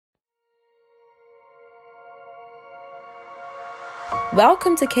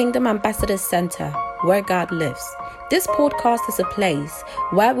Welcome to Kingdom Ambassadors Center, where God lives. This podcast is a place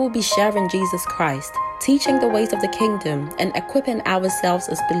where we'll be sharing Jesus Christ, teaching the ways of the kingdom, and equipping ourselves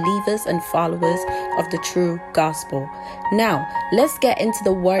as believers and followers of the true gospel. Now, let's get into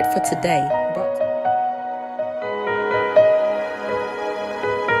the word for today.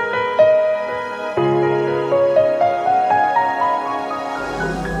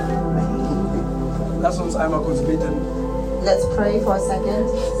 Lass uns einmal kurz beten. Let's pray for a second.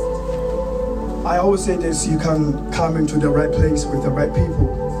 I always say this, you can come into the right place with the right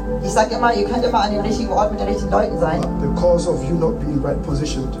people. Ich sage immer, ihr könnt immer an dem richtigen Ort mit den richtigen Leuten sein. But because of you not being right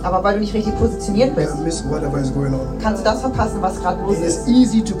positioned, Aber weil du nicht richtig positioniert you bist, can miss whatever is going on. kannst du das verpassen, was gerade los It ist. is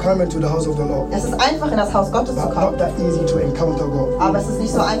easy to come into the house of the Lord, Es ist einfach, in das Haus Gottes zu but kommen. not that easy to encounter God. Aber es ist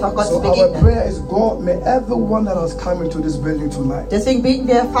nicht so einfach, Gott So zu our begegnen. prayer is, God, may everyone that has come into this building tonight, Deswegen beten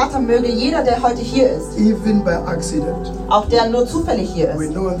wir, Vater, möge jeder, der heute hier ist, even by accident, auch der nur zufällig hier we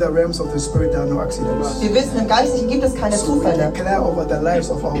ist. know in the realms of the spirit there are no accidents. Wir wissen, im Geistlichen gibt es keine So we Zufälle. declare over the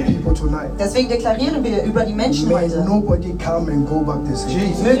lives of our people tonight, Deswegen deklarieren wir über die Menschen may heute. nobody come and go back the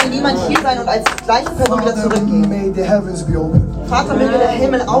same. Möge niemand hier sein und als gleiche Person wieder Father, zurückgehen. may the heavens be open. Vater, möge der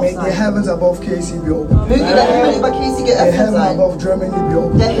Himmel auf May the sein. heavens above KC be open. Möge der Himmel über Casey The geöffnet heaven sein. above Germany be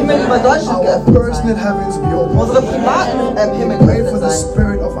open. Der Himmel über Deutschland Our geöffnet personal sein. heavens be open. Unsere privaten Himmel Pray for geöffnet the sein.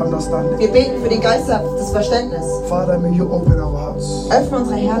 spirit of understanding. Wir beten für den Geist des Verständnisses. Father, may you open our hearts, Öffne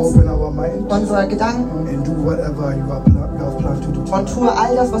unsere Herzen, open our mind, unsere Gedanken and do whatever you have planned to do und tonight. tue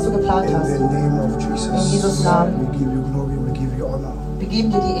all das, was du geplant In hast. the name of Jesus, In Jesus' Namen. we give you glory, we give you honor. Wir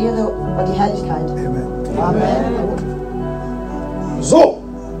geben dir die Ehre und die Herrlichkeit. Amen. Amen. So,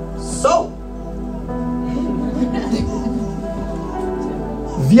 So,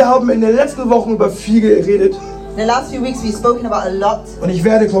 wir haben in den letzten Wochen über viel geredet in the last few weeks we've spoken about a lot, und ich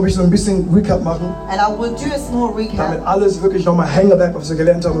werde, glaube ich, so ein bisschen Recap machen, and I will do a small damit recap alles wirklich nochmal hängen bleibt, was wir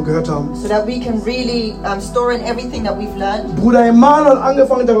gelernt haben und gehört haben. so that we can really store in everything that we've learned. Bruder Emanuel hat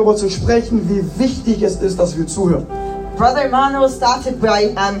angefangen darüber zu sprechen, wie wichtig es ist, dass wir zuhören. Brother Emmanuel started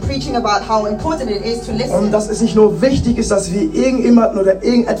by preaching about how important it is to Und listen. dass es nicht nur wichtig ist, dass wir irgendjemanden oder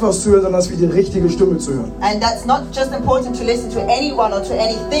irgendetwas zuhören, sondern dass wir die richtige Stimme zuhören. And that's not just important to listen to anyone or to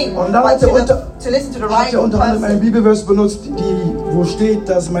anything, Und dann but hat er to listen to the Hat right er unter anderem einen person. Bibelvers benutzt, wo steht,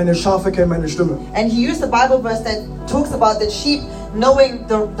 dass meine Schafe kennen meine Stimme. And he used a Bible verse that talks about the sheep knowing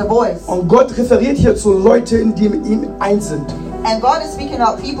the voice. Und Gott referiert hier zu Leuten, die mit ihm eins sind. And God is speaking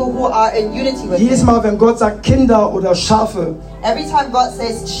about people who are in unity with Jedes him. Mal, wenn Gott sagt Kinder oder Schafe, Every time God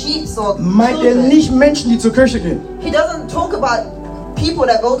says sheep or meint er children, nicht Menschen, die zur Kirche gehen. he doesn't talk about people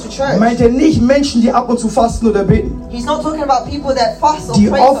that go to church. Meint er nicht Menschen, die ab und zu fasten oder beten. He's not talking about people that fast or Die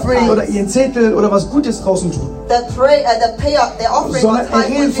pray Offering oder sometimes, ihren Zettel oder was Gutes draußen tun. that pay out their offering on Sondern er time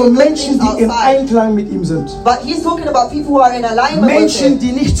redet and do von good Menschen, things die im outside. Einklang mit ihm sind. But he's talking about people who are in alignment with Menschen, him.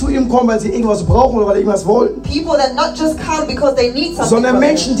 die nicht zu ihm kommen, weil sie irgendwas brauchen oder weil sie irgendwas wollen. People that not just come because they need something Sondern from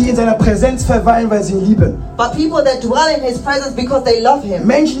Menschen, him, die in seiner Präsenz verweilen, weil sie ihn lieben. but people that dwell in his presence because they love him.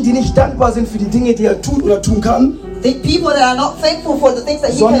 Menschen, die nicht dankbar sind für die Dinge, die er tut oder tun kann, The people that are not thankful for the things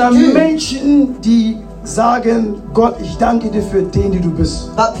that he sondern can do. Menschen, die sagen, Gott, ich danke dir für den, die du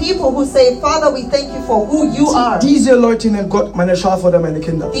bist. But people who say, Father, we thank you for who you are. Diese Leute nennen Gott meine Schafe oder meine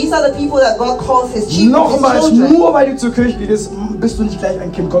Kinder. These are the people that God calls his sheep, his Nochmals, children. nur weil du zur Kirche gehst, bist du nicht gleich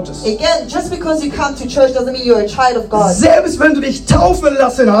ein Kind Gottes. Again, just because you come to church doesn't mean you're a child of God. Selbst wenn du dich taufen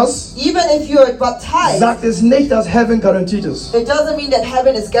lassen hast, Even if you're baptized, sagt es nicht, dass Heaven garantiert ist. it doesn't mean that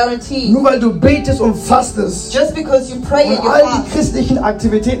heaven is guaranteed. Nur weil du betest und fastest Just because you pray und and you all die fast christlichen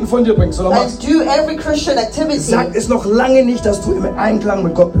Aktivitäten von dir bringst oder machst, and do every Christian activity, sagt es noch lange nicht, dass du im Einklang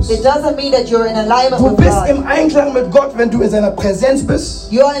mit Gott bist. it doesn't mean that you're in alignment Du with bist God. im Einklang mit Gott, wenn du in seiner Präsenz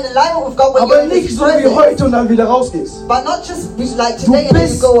bist, You are in alignment with God when aber you're in nicht his so wie presence. heute und dann wieder rausgehst. But not just like Du today and then you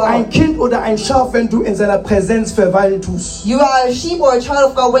bist go ein out. Kind oder ein Schaf, wenn du in seiner Präsenz verweilen tust. You are a sheep or a child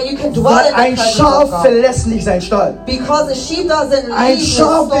of God when you can dwell Weil in the ein presence Schaf of God. verlässt nicht seinen Stall. Because a sheep doesn't Ein leave his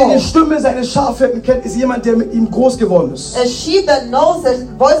Schaf, der die stall. Stimme seines Schafhirten kennt, ist jemand, der mit ihm groß geworden ist. A sheep that knows the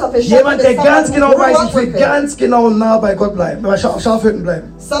voice of his shepherd Jemand, der is someone ganz who genau grew weiß, up ich will with him. ganz genau nah bei Gott bleiben, bei Schafhirten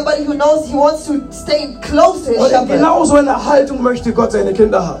bleiben. Somebody who knows he wants to stay close to his Und in shepherd. genau so einer Haltung möchte Gott seine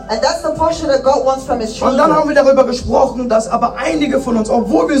Kinder haben. And that's the posture that God wants from his Und dann children. haben wir darüber gesprochen, dass aber einige von uns,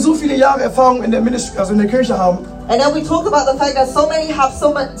 obwohl wir so viele Jahre Erfahrung in der Ministry, also in der Kirche haben, And then we talked about the fact that so many have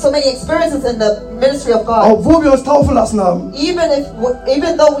so many experiences in the ministry of God. Obwohl wir uns taufen lassen haben.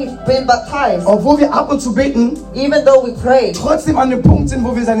 Even though we've been baptized. Obwohl wir ab und zu beten. Even though we pray. Trotzdem an dem Punkt sind,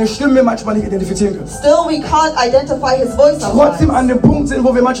 wo wir seine Stimme manchmal nicht identifizieren können. Still we can't identify his voice sometimes. Trotzdem an dem Punkt sind,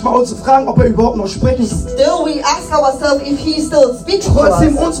 wo wir manchmal uns fragen, ob er überhaupt noch sprechen kann. Still we ask ourselves if he still speaking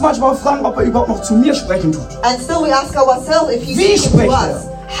Trotzdem to us. uns manchmal fragen, ob er überhaupt noch zu mir sprechen tut. And still we ask ourselves if he Wie speaking to spricht us.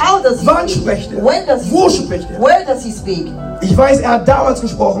 How does he Wann speak? spricht er? When does he Wo speak? spricht er? Where does he speak? Ich weiß, er hat damals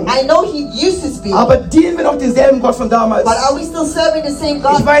gesprochen. I know he used to speak. Aber dienen wir noch denselben Gott von damals? But are we still serving the same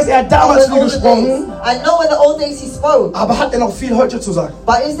God? Ich weiß, er hat damals viel gesprochen. I know in the old days he spoke. Aber hat er noch viel heute zu sagen?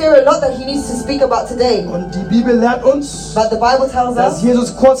 But is there a lot that he needs to speak about today? Und die Bibel lehrt uns, But the Bible tells dass us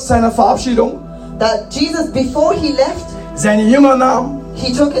Jesus kurz seiner Verabschiedung that Jesus, before he left, seine Jünger nahm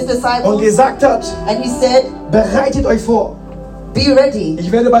he took his und disciples gesagt hat, and he said, bereitet euch vor, be ready,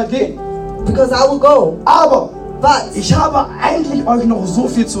 ich werde bald gehen. because I will go. Aber But ich habe eigentlich euch noch so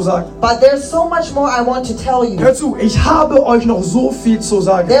viel zu sagen. there's so much more I want to tell you. Hört zu, ich habe euch noch so viel zu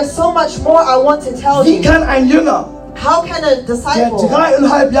sagen. There's so much more I want to tell Wie you. kann ein Jünger, How can a der disciple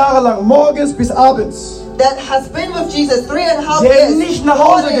 3,5 Jahre lang morgens bis abends, that has been with Jesus 3.5 der years, nicht nach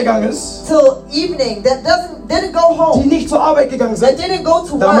Hause morning gegangen ist, till evening, that didn't go die home, nicht zur Arbeit gegangen that sind didn't go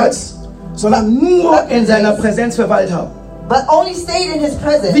to work, damals, sondern nur in seiner Präsenz verweilt haben? but only stayed in his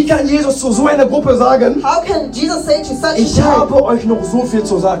presence? Wie kann Jesus zu so einer Gruppe sagen, How can Jesus say to such ich a group habe euch noch so viel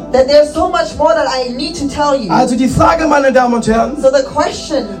zu sagen? that there's so much more that I need to tell you? Also die Frage, meine Damen und Herren, So the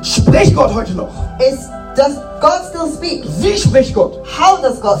question spricht Gott heute noch? is, does God still speak? Wie spricht Gott? How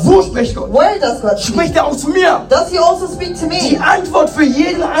does God Wo speak? spricht Gott? Where does God speak? Spricht er auch zu mir? Does he also speak to Die me? Antwort für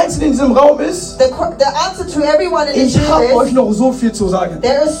jeden Einzelnen in diesem Raum ist, The answer to everyone in this ich habe room euch is, noch so viel zu sagen.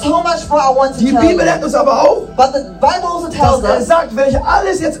 there is so much more I want to Die tell Bibel you. lehrt uns aber auch, But the Bible also dass tells er us sagt, wenn ich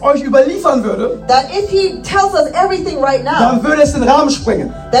alles jetzt euch überliefern würde, that if he tells us everything right now, dann würde es den Rahmen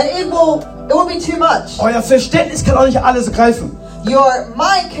sprengen. then it will be too much. Euer Verständnis kann auch nicht alles greifen. Your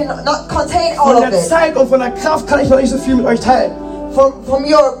mind cannot contain all Von of der it. Zeit und von der Kraft kann ich noch nicht so viel mit euch teilen. From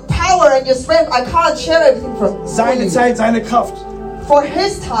your power and your strength, I can't share everything for Seine you. Zeit, seine Kraft. For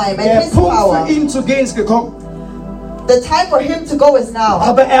his time and Der his Punkt power, für ihn zu gehen ist gekommen. the time for him to go is now.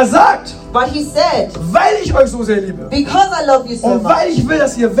 Aber er sagt, But he said, weil ich euch so sehr liebe because I love you so und much, weil ich will,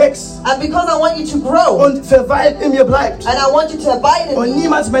 dass ihr wächst and because I want you to grow, und verweilt in mir bleibt and I want you to abide in und me,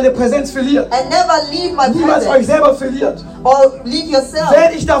 niemals meine Präsenz verliert, and never leave my niemals euch presence, selber verliert, or leave yourself,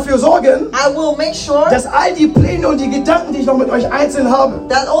 werde ich dafür sorgen, I will make sure dass all die Pläne und die Gedanken, die ich noch mit euch einzeln habe,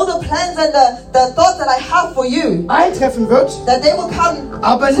 that all the plans and the thoughts that I have for you, eintreffen wird, that they will come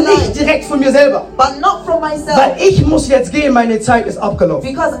aber nicht tonight, direkt von mir selber. but not from myself, Weil ich muss jetzt gehen, meine Zeit ist abgelaufen.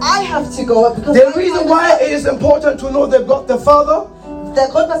 because I have to go, because The my reason time is why up. it is important to know that God the Father, Der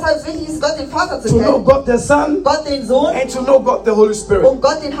Grund, weshalb es wichtig ist, Gott den Vater zu to know kennen, God the Son, Gott den Sohn and to know God the Holy Spirit. und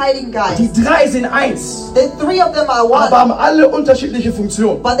Gott den Heiligen Geist. Die drei sind eins, The three of them are aber one, haben alle unterschiedliche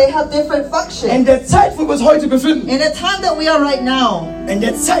Funktionen. but they have different functions. In der Zeit, wo wir uns heute befinden, In the time that we are right now, in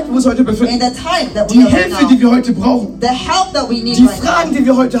der Zeit, wo wir uns heute in befinden, the time that we die are right Hilfe, now, die wir heute brauchen, the help that we need die right now, Fragen, die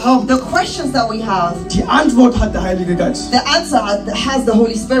wir heute haben, the questions that we have, die Antwort hat der Heilige Geist. the answer has the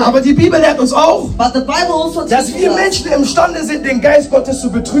Holy Spirit. Aber die Bibel lehrt uns auch, But the Bible also dass teaches wir us Menschen imstande sind, den Geist Gottes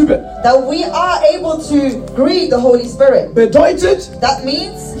zu betrüben. that we are able to grieve the Holy Spirit. Bedeutet, That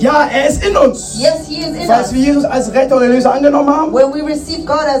means, ja, er ist in uns. yes, He is in Falls us. wir Jesus als Retter und Erlöser angenommen haben, When we receive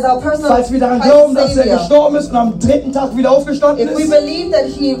God as our personal falls wir daran Christ glauben, dass er Savior, gestorben ist und am dritten Tag wieder aufgestanden if we ist, believe that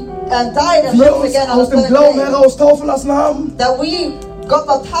He died and wir rose uns again on aus the dem third Glauben day, heraus taufen lassen haben, that we got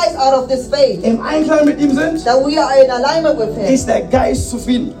baptized out of this faith, im Einklang mit ihm sind, that we are in alignment with Him, ist der Geist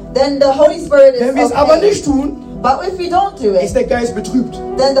zufrieden. then the Holy Spirit is Wenn wir es aber okay. nicht tun, But if we don't do ist it, der Geist betrübt.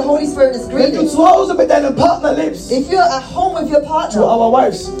 then the Holy Spirit is Wenn du grieving. zu Hause mit deinem Partner lebst, If you're at home with your to partner, our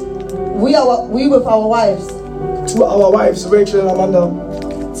wives, we with our wives, Rachel und Amanda,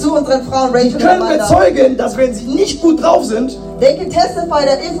 zu unseren Frauen Rachel und können Amanda, bezeugen, dass wenn sie nicht gut drauf sind, they can testify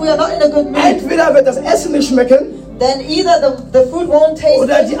that if we are not in a good mood, entweder wird das Essen nicht schmecken then either the food won't taste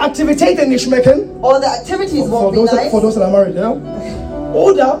oder die Aktivitäten nicht schmecken. or the activities For won't be those nice, that are married, ja?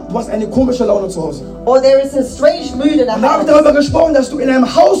 Oder du hast eine komische Laune zu Hause. or there is a strange mood in a Und da habe ich house. darüber gesprochen, dass du in einem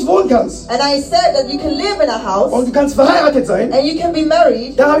Haus wohnen kannst And I said that you can live in a house und du kannst verheiratet sein. and you can be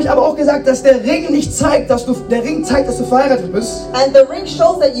married, Da habe ich aber auch gesagt, dass der Ring nicht zeigt, dass du verheiratet bist. and the ring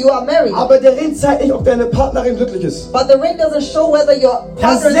shows that you are married, Aber der Ring zeigt nicht, ob deine Partnerin glücklich ist. but the ring doesn't show whether your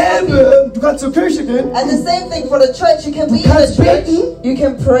partner is happy. Dasselbe, du kannst zur Kirche gehen, And the same thing for the church. You can be in the kannst church, beten, you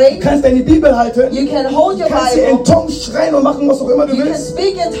can pray, du kannst deine Bibel halten, you can hold du your kannst hier in Bible, Tongs schreien und machen, was auch immer du you can willst.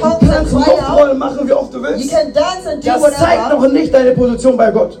 speak in tongues Du and kannst cry out, Luftrollen machen, wie oft du You willst. can dance and do Das zeigt whatever, noch nicht deine Position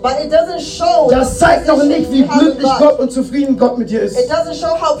bei Gott. but it doesn't show Das zeigt noch position nicht, wie you have in glücklich Gott und zufrieden Gott mit dir ist. It doesn't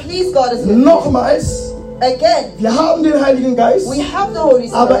show how pleased God is with you. Nochmals, Again, wir haben den Heiligen Geist, we have the Holy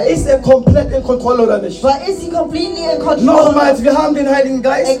aber Spirit, ist er komplett in Kontrolle oder nicht? but is He completely in control? Nochmals, wir haben den Heiligen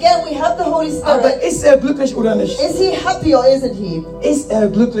Geist, Again, we have the Holy aber Spirit. ist er glücklich oder nicht? Is He happy or isn't He? Ist er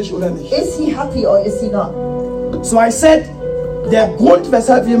glücklich oder nicht? Is He happy or is He not? So I said, der Grund,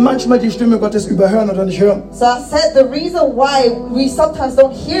 weshalb wir manchmal die Stimme Gottes überhören oder nicht hören, So I said the reason why we sometimes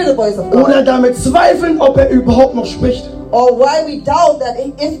don't hear the voice of God, oder damit zweifeln, ob er überhaupt noch spricht, or why we doubt that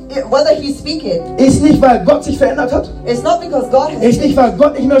whether He's speaking, ist nicht, weil Gott sich verändert hat, it's not because God has ist nicht, weil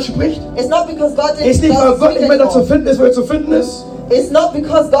Gott nicht mehr spricht, It's not because God ist nicht, weil doesn't Gott speak nicht mehr dazu anymore. finden ist, wo er zu finden ist, It's not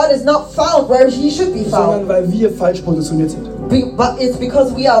because God is not found where He should be sondern found, weil wir falsch positioniert sind. but it's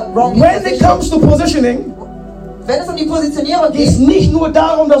because we are wrong in When it position. comes to positioning, Wenn es die Positionierung geht es geht, nicht nur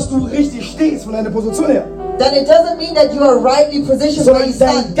darum, dass du richtig stehst von deiner Position her, then it doesn't mean that you are rightly positioned where you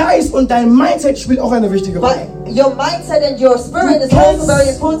sondern dein stand. Geist und dein Mindset spielt auch eine wichtige But Rolle. your mindset and your spirit is also very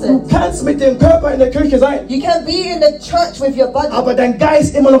Du important. kannst mit dem Körper in der Kirche sein, You can be in the church with your body, aber dein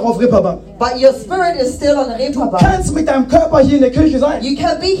Geist immer noch auf Ripperbahn. but your spirit is still on the Du reprobate. kannst mit deinem Körper hier in der Kirche sein, You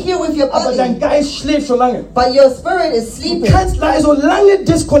can be here with your aber dein body, Geist schläft schon lange. but your spirit is Du sleeping. kannst also lange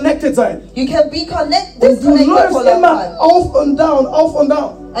disconnected sein. You can be Und du disconnected for läufst a long immer time. auf und down, auf und down.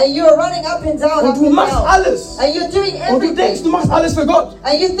 And you're running up and down, Und up du and machst down. alles. And you're doing Und du denkst, everything. du machst alles für Gott.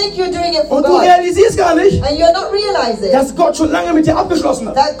 And you think you're doing it for Und du God. realisierst gar nicht, And you're not realizing dass Gott schon lange mit dir abgeschlossen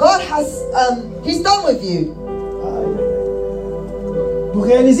hat. that God has, He's done with you. Du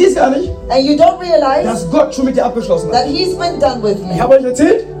realisierst gar nicht, And you don't realize dass Gott schon mit dir abgeschlossen hat. that He's been done with Ich you. habe euch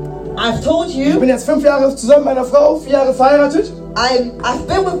erzählt, I've told ich you, bin jetzt 5 Jahre zusammen mit meiner Frau, 4 Jahre verheiratet. I've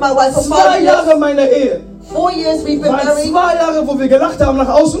been with my wife for 2 5 Jahre years. meiner Ehe. 4 years we've been Waren married. 2 Jahre, wo wir gelacht haben nach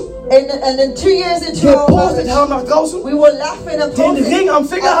außen, And then 2 years into our gepostet marriage, haben nach draußen we were laughing and Den posting Ring am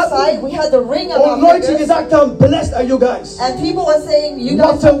Finger hatten. outside. We had the ring on our und Leute fingers. gesagt haben, blessed are you guys. And people were saying, you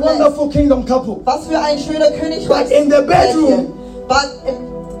guys What a are blessed. wonderful kingdom couple. Was für ein schöner Königreich. But in the bedroom- But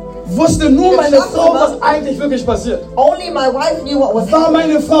Wusste nur meine Frau, was eigentlich wirklich passiert. only my wife knew what was War happening.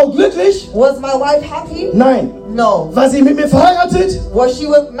 meine Frau glücklich? Was my wife happy? Nein. No. War sie mit mir verheiratet? Was she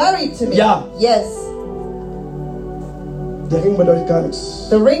married to me? Ja. Yes. Der Ring bedeutet gar nichts.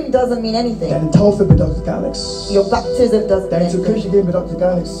 The ring doesn't mean anything. Deine Taufe bedeutet gar nichts. Your baptism doesn't mean Dein zur Kirche anything. gehen bedeutet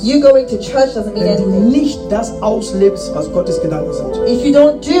gar nichts. You going to church doesn't mean Wenn du anything. nicht das auslebst, was Gottes Gedanken sind. If you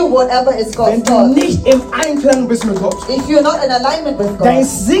don't do whatever is Wenn God's du thought. nicht im Einklang bist mit Gott. If you're not in alignment with Dein God.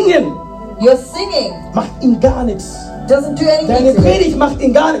 Singen Your singing macht ihm gar nichts. doesn't do Deine anything to it. Predigt macht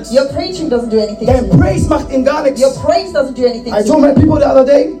ihm gar nichts. Your preaching doesn't do anything to Dein it. Praise macht ihm gar nichts. Your praise doesn't do anything I to told it. my people the other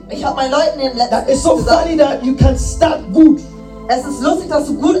day, Ich habe meinen Leuten in that it's so funny that you can start good Es ist lustig, dass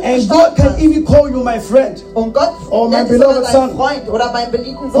du gut and God starten can kannst. even call you my friend. Und Gott Oh, my nennt dich sogar beloved deinen son. Freund oder meinen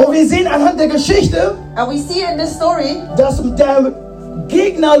beliebten Und Sohn. wir sehen anhand der Geschichte, And we see in this story dass der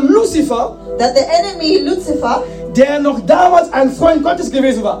Gegner Lucifer, that the enemy Lucifer, der noch damals ein Freund Gottes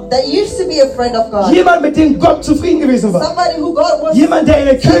gewesen war, that used to be a friend of God, jemand, mit dem Gott zufrieden gewesen war, somebody who God was jemand, der in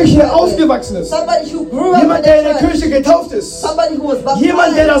der Kirche satisfied with, aufgewachsen ist, somebody who grew up jemand, in der in der the church, Kirche getauft ist, somebody who was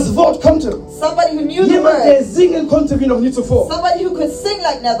jemand, der baptized, das Wort konnte, somebody who knew the jemand, der word, singen konnte wie noch nie zuvor. somebody who could sing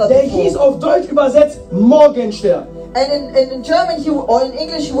like never Der hieß before. auf Deutsch übersetzt Morgenstern. And in German, or in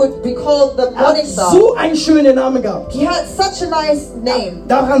English, he would be called the Er hat morning star. so einen schönen Namen gehabt. He had such a nice name.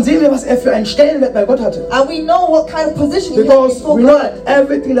 Daran sehen wir, was er für einen Stellenwert bei Gott hatte. And we know what kind of position he had Because before we know God. that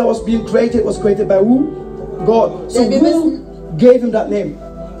everything that was being created was created by who? God. So Denn wir who gave him that name?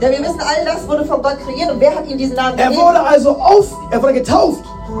 Denn wir wissen, all das wurde von Gott kreiert und wer hat ihm diesen Namen Er gegeben? wurde also er wurde getauft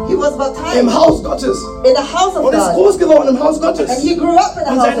He was im baptized Haus Gottes in the house of und ist God. groß geworden im Haus Gottes. And he grew up in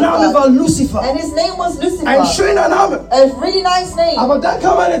the Und house sein Name of war God. Lucifer. And his name was Lucifer. Ein schöner Name. A really nice name. Aber dann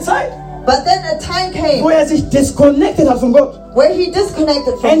kam eine Zeit, But then a time wo came er sich disconnected hat von Gott. where he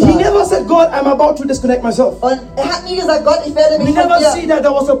disconnected from And he God. never said, God, I'm about to disconnect myself. Und er hat nie gesagt, Gott, ich werde We mich von never see dir. that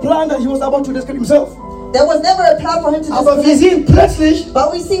there was a plan that he was about to disconnect himself. There was never a plan for him to Aber wir disconnect. sehen plötzlich,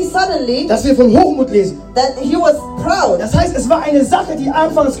 But we see suddenly dass wir von Hochmut lesen. that he was proud. Das heißt, es war eine Sache, die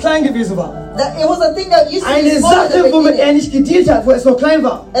anfangs klein gewesen war. That it was a thing that used to be Eine small at the Sache, womit er beginning. nicht gedealt hat, wo es noch klein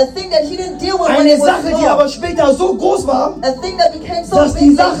war. A thing that he didn't deal with when Eine it was Sache, die small. aber später so groß war, A thing that became so dass die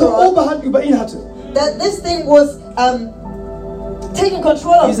big Sache later on, Oberhand über ihn hatte. that this thing was taking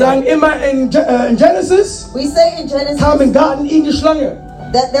control Wir of sagen him. immer in Genesis We say in Genesis kam im Garten ihn die Schlange.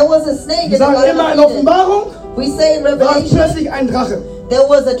 that there was a snake in Wir the sagen Garden immer in of Eden. Offenbarung We say in war Revelation plötzlich ein Drache. there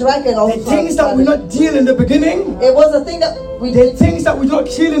was a dragon of The things that we not deal in the beginning, It was a thing that we the did. things that we not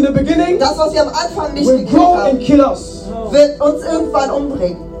kill in the beginning, Das, was wir am Anfang nicht will gekillt grow and haben, kill us. wird uns irgendwann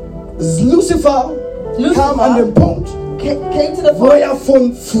umbringen. Lucifer kam an den Punkt, came to the wo point er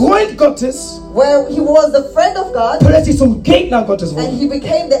von Freund Gottes where he was the friend of God plötzlich zum Gegner Gottes wurde. and he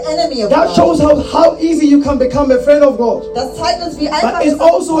became the enemy of That God. shows how easy you can become a friend of God. Das zeigt uns, wie einfach But es it ist,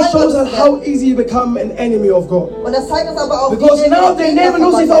 also Freund shows Gottes us zu how werden. easy you become an enemy of God. Und das zeigt uns aber auch, Because wie now wir the name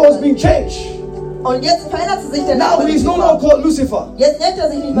of Lucifer was being changed. Und jetzt verändert sich der Now Name he's no Lucifer. more called Lucifer. Jetzt nennt er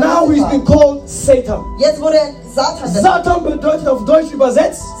sich nicht mehr Now he's Lucifer. been called Satan. Jetzt wurde er Satan genannt. Satan bedeutet auf Deutsch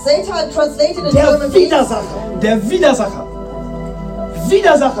übersetzt Satan translated in der German means Widersacher. Der Widersacher.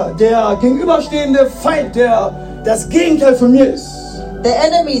 Widersacher, der gegenüberstehende Feind, der das Gegenteil von mir ist. the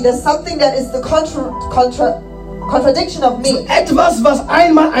enemy. There's something that is the contradiction of me. Etwas, was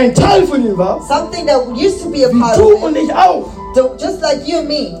einmal ein Teil von ihm war, Something that used to be a wie part du of und me. ich auch, Just like you and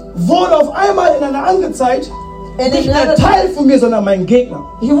me. wurde auf einmal in einer anderen Zeit And nicht in mehr another Teil time, von mir, sondern mein Gegner.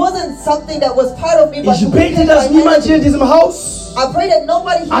 he wasn't something that was part of me, but Ich he bete, became dass my niemand hier in enemy. diesem Haus I pray that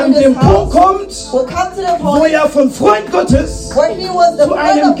nobody here an in den this Punkt house kommt, will come to the wo point er von Freund Gottes where he was the zu friend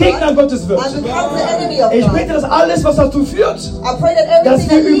einem of Gegner God Gottes wird. and becomes the enemy of Ich God. bete, dass alles, was dazu führt, I pray that dass everything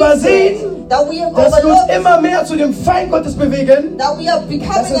wir that leads übersehen, to it, that we have dass wir uns overlooked, immer mehr zu dem Feind Gottes bewegen, that we are becoming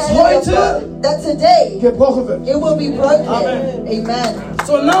dass es the enemy of heute God, that today gebrochen wird. it will be broken. Amen. Amen.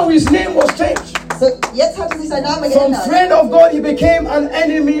 So now his name was changed. So, jetzt hatte sich sein Name From geändert. friend of God, he became an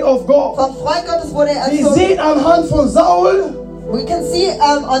enemy of God. Vom Freund Gottes wurde er Wir also, sehen anhand von Saul, we can see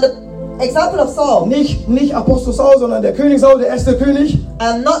on the example of Saul, nicht Apostel Saul, sondern der König Saul, der erste König.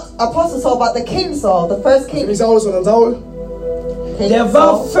 not Apostle Saul, but the King Saul, the first king. Nicht Saul, sondern Saul. King Der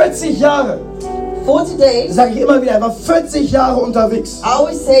war Saul. 40 Jahre, 40 days. sage ich immer wieder, er war 40 Jahre unterwegs. I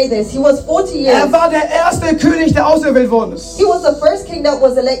always say this. He was 40 years. Er war der erste König, der auserwählt worden ist. He was the first king that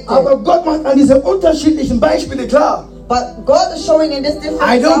was elected. Aber Gott macht an diese unterschiedlichen Beispiele klar. But God is showing in this different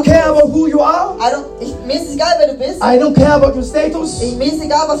I don't care about who you are. Mir ist egal, wer du bist. I don't care about your status. Mir ist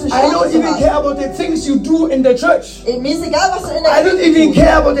egal, was für I Status don't du even hast. care about the things you do in the church. Mir ist egal, was du in der I don't Kirche even tust.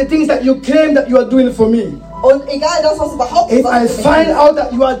 care about the things that you claim that you are doing for me. Und egal das, was du behauptest, If I was du find out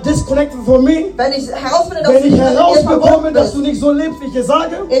that you are disconnected from me, wenn ich herausfinde, dass wenn du ich nicht mit mir herausbekomme, verbunden dass bist, du nicht so lebst, wie ich es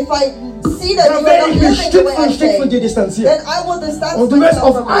sage, if I see that dann you are werde not ich mich living the Stück way für I Stück von say, dir distanzieren. then I will distance Und du wirst myself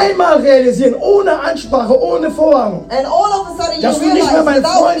auf from you. einmal realisieren, ohne Ansprache, ohne Vorwarnung, And all of a sudden you dass du nicht mehr mein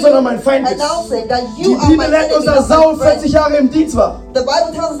realize Freund, sondern mein Feind bist. announcing that Die you are my Bibel lehrt uns, enemy, dass not my Saul friend. 40 Jahre im Dienst war. The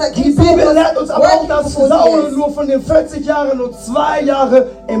Bible tells us that Die King Saul Bibel was lehrt uns aber auch, working dass for 40 Saul years. nur von den 40 Jahren nur 2 Jahre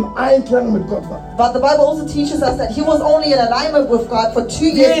im Einklang mit Gott war. But the Bible also teaches us that he was only in alignment with God for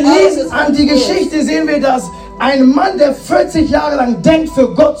 2 Wir years. out of lesen his an die 40 years. Geschichte, sehen wir, dass ein Mann, der 40 Jahre lang denkt, für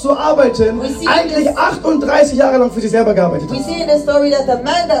Gott zu arbeiten, We see eigentlich this- 38 Jahre lang für sich selber gearbeitet We hat. see in this story that the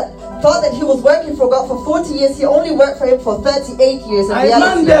man that thought that he was working for God for 40 years, he only worked for him for 38 years in Ein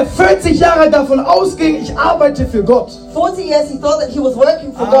Mann, reality. der 40 Jahre davon ausging, ich arbeite für Gott. 40 years he thought that he was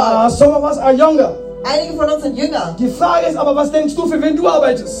working for Ah, God. some of us are younger. Einige von uns sind jünger. Die Frage ist aber, was denkst du, für wen du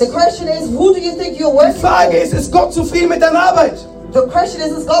arbeitest? The question is, who do you think you're Die working Frage for? ist Gott zufrieden mit deiner Arbeit? The question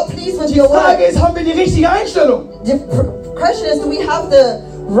is God pleased with Die your Frage work? ist, haben wir die richtige Einstellung? The question is, do we have the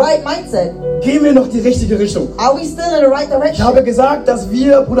right mindset? Gehen wir noch die richtige Richtung? Are we still in the right Ich direction? habe gesagt, dass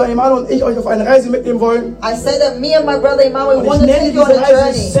wir, Bruder Emanuel und ich, euch auf eine Reise mitnehmen wollen. I said that me and my brother Emmanuel Und ich want to nenne take you on diese a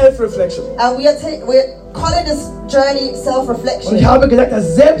Reise journey. Self-Reflection. And we're calling this journey Und self-reflection. ich habe gesagt,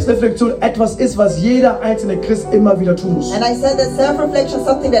 dass Selbstreflexion etwas ist, was jeder einzelne Christ immer wieder tun muss. And I said that self-reflection is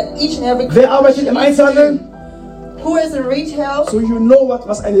something that each and every Wer arbeitet im Einzelhandel? who is in retail, So you know what,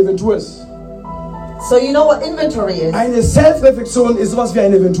 was eine Inventur ist. so you know what inventory is. Eine Self-Reflexion ist sowas wie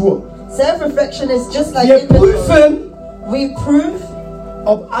eine Inventur. Self-reflection is just like Wir inventory. prüfen, We prove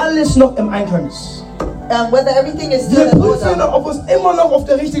ob alles noch im Einklang ist. whether everything is Wir still in prüfen, order. ob wir uns immer noch auf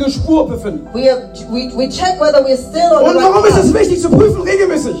der richtigen Spur befinden. We check whether we're still on Und the warum right ist es path. wichtig zu prüfen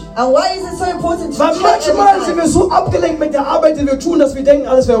regelmäßig? And why is it so important to Weil check manchmal every sind wir time? so abgelenkt mit der Arbeit, die wir tun, dass wir denken,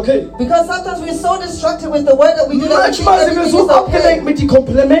 alles wäre okay. Because sometimes we're so distracted with the work that we do that we think Manchmal sind wir everything so is abgelenkt okay. mit den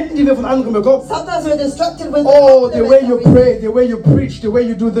Komplimenten, die wir von anderen bekommen. Sometimes we're distracted with Oh, the way compliments you that we- pray, the way you preach, the way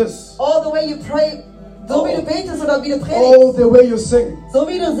you do this. Oh, the way you pray. So wie du betest oder wie du predigst. Oh, the way you sing. So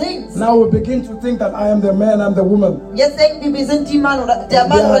wie du singst. Now we begin to think that I am the man, I'm the woman. Jetzt denken wir sind die Mann oder der We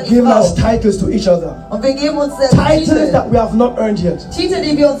Mann are oder die giving Frau. us titles to each other. Und wir geben uns Titles Titel. that we have not earned yet. Titel,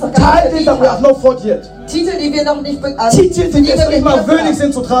 die wir uns noch gar nicht Titles verdient that we have haben. not fought yet. Titel, die wir noch nicht Titel, die jetzt nicht mal würdig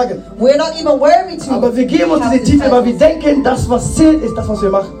sind zu tragen. We're not even worthy to. Aber wir geben uns have diese these Titel, weil wir titles. denken, das was zählt, ist das, was wir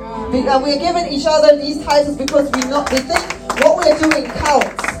machen. We're giving each other these titles because we think what we're doing counts.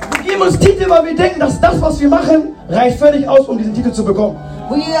 Wir geben uns Titel, weil wir denken, dass das, was wir machen, reicht völlig aus, um diesen Titel zu bekommen.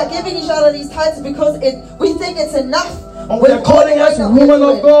 We are giving each other these titles because we think it's enough. Und we are calling us woman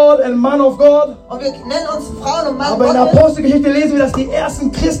of God and man of God. Und wir nennen uns Frauen und Mann Aber in der Gottes. Apostelgeschichte lesen wir, dass die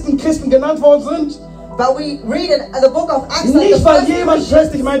ersten Christen genannt worden sind. But we read in the book of Acts that Nicht, the weil first jemand Christians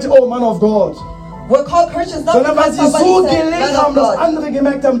plötzlich meinte, oh, Man of God. were called Christians not Sondern weil because sie so somebody said, gelebt "Man haben, of dass God," andere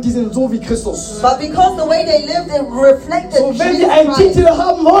gemerkt haben, die sind so wie Christus. but because the way they lived, it reflected So, wenn Jesus wir einen Christ. Titel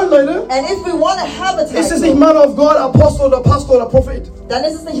haben wollen, Leute, And if we want to have a ist es title, nicht Man of God, Apostel oder Pastor oder Prophet. then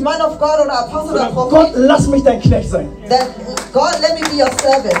ist es nicht Man of God oder Apostel oder Sondern Gott, Prophet. lass mich dein Knecht sein. Then God, let me be your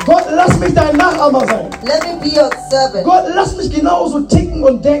servant. Gott, lass mich dein Nachahmer sein. Let me be your servant. Gott, lass mich genauso ticken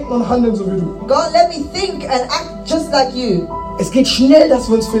und denken und handeln, so wie du. God, let me think and act just like you. Es geht schnell, dass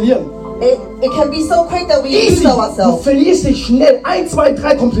wir uns verlieren. It can be so quick that we Easy. lose Du ourselves. verlierst dich schnell. 1, 2,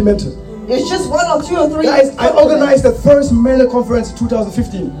 3 Komplimente. It's just 1 or 2 or 3. Guys, I organized the first Männer Conference in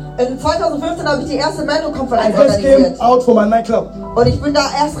 2015. In 2015 habe ich die erste I Männerkonferenz just came organisiert. out from my nightclub. Und ich bin da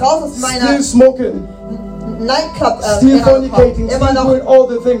erst raus aus Still meiner smoking, Nightclub. still fornicating, Immer still noch doing all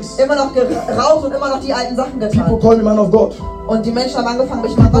the things. geraucht und immer noch die alten Sachen People getan. call me Man of God. Und die Menschen haben angefangen,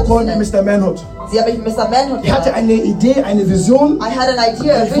 mich mal People Gott zu call me nennen. Mr. Manhood. Sie haben mich Mr. Manhood Ich hatte genannt. eine Idee, eine Vision. I had an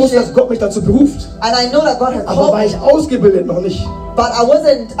idea, a Ich wusste, dass vision, Gott mich dazu beruft. and I know that God has Aber called war me. ich ausgebildet noch nicht? But I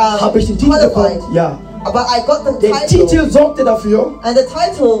wasn't Habe ich den Titel qualified. bekommen? Ja. But I got the Der title. Titel sorgte dafür, And the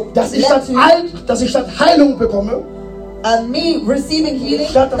title dass ich led statt to Heilung bekomme, me receiving healing.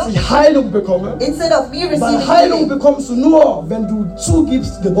 statt dass ich Heilung bekomme. Instead of me receiving Weil Heilung healing. bekommst du nur, wenn du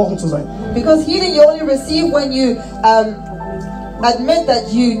zugibst, gebrochen zu sein. Because healing you only receive when you admit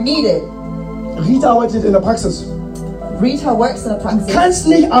that you need it. Rita arbeitet in der Praxis. Rita works in a Du practice. kannst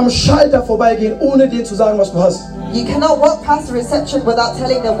nicht am Schalter vorbeigehen, ohne dir zu sagen, was du hast. You cannot walk past the reception without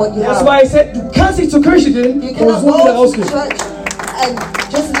telling them what you Das have. war ich gesagt, du kannst nicht zur Kirche gehen You und cannot so wieder go to rausgehen. church and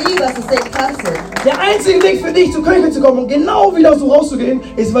just leave as the same person. Der einzige Weg für dich, zur Kirche zu kommen und genau wieder so rauszugehen,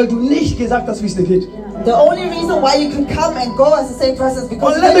 ist, weil du nicht gesagt hast, wie es dir geht. The only reason why you can come and go as the same person is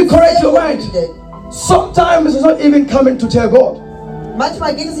because And you let me didn't correct say your what mind. you did. Sometimes it's not even coming to tell God.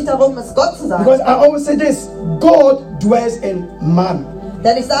 Manchmal geht es nicht darum, es Gott zu sagen. Because I always say this, God dwells in man.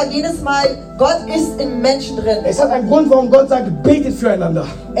 Denn ich sage jedes Mal, Gott ist im Menschen drin. Es hat einen Grund, warum Gott sagt, betet füreinander.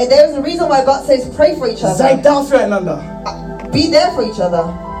 And there is a reason why God says pray for each other. Seid da füreinander. Be there for each other.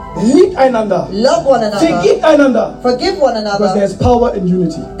 Liebt einander. Love one another. Vergibt einander. Forgive one Because another. there's power in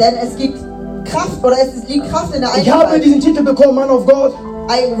unity. Denn es gibt Kraft oder es liegt Kraft in der Ich habe Einheit. diesen Titel bekommen, Man of God.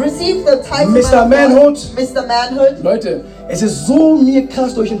 I received the title Mr. Man of Manhood. God, Mr. Manhood. Leute, es ist so mir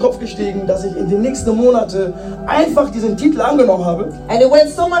krass durch den Kopf gestiegen, dass ich in den nächsten Monaten einfach diesen Titel angenommen habe. And it went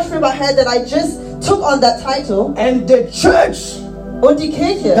so much through my head that I just took on that title. And the church Und die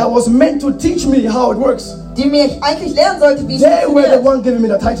Kirche, that was meant to teach me how it works, die mir eigentlich lernen sollte, wie es they were the funktioniert. one giving me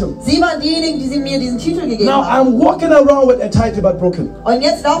the title. Sie waren diejenigen, die mir diesen Titel gegeben Now haben. I'm walking around with a title but broken. Und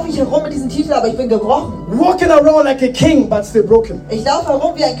jetzt laufe ich herum mit diesem Titel, aber ich bin gebrochen. Walking around like a king but still broken. Ich laufe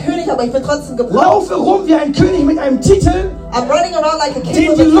herum wie ein König, aber ich bin trotzdem gebrochen. Laufe rum wie ein König mit einem Titel, I'm running around like a king den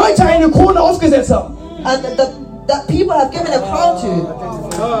with die a Leute title, eine Krone aufgesetzt haben. and that people have given a crown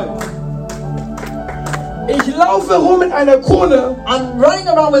to. Ich laufe rum mit einer Krone, I'm running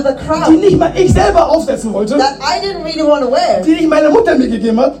around with a die crown nicht mal ich selber aufsetzen wollte, that I didn't really want to wear, die nicht meine Mutter mir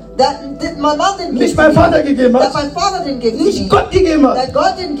gegeben hat, that my mom didn't give nicht to mein me, Vater gegeben that hat, my father didn't give to nicht me, Gott gegeben hat, that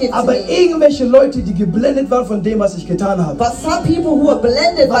God didn't give to aber me. irgendwelche Leute, die geblendet waren von dem, was ich getan habe. But some people who are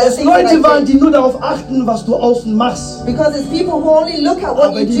blended by Weil the es things that Leute I waren, did. die nur darauf achten, was du außen machst. Because it's people who only look at what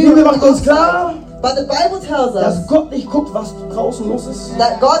Aber you die do Bibel on macht the uns klar, outside. But the Bible tells us dass Gott nicht guckt, was draußen los ist,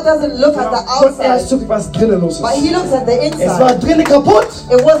 that God doesn't look at the Gott erst outside, guckt, was drinnen los but ist. He looks at the Es war inside. drinnen kaputt,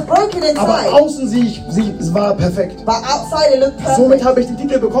 It was broken aber inside, außen es war perfekt. but outside it looked Somit perfect. habe ich den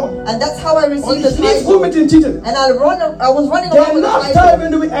Titel bekommen. And that's how I Und received ich the lief rum title. mit dem Titel. And I was running Der around with the Nachteil, title.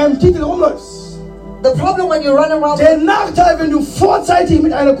 wenn du mit einem Titel rumläufst, The problem when you run around der Nachteil, wenn du vorzeitig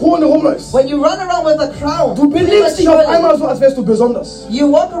mit einer Krone rumläufst, when you run around with a crown, du benimmst dich auf einmal so, als wärst du besonders.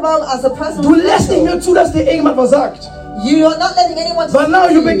 you walk around as a person Du who's lässt nicht special. mehr zu, dass dir irgendjemand was sagt. You are not letting anyone But now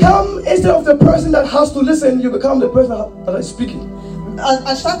speak you to you. become, instead of the person that has to listen, you become the person that is speaking.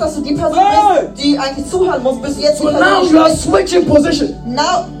 Anstatt dass du die Person Hey! bist, die eigentlich zuhören muss, bist du jetzt die So Person, now die you are spricht. switching position.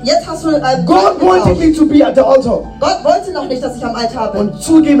 Now, jetzt hast du God wanted me to be at the altar Gott wollte noch nicht, dass ich am Altar bin. und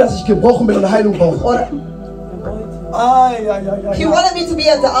zugeben, dass ich gebrochen bin und Heilung brauche. Oder He Ja. wanted me to be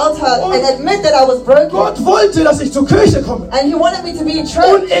at the altar and admit that I was broken. Gott wollte, dass ich zur Kirche komme And He wanted me to be in und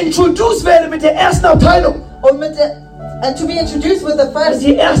church introduced werde mit der ersten Abteilung. and to be introduced with the first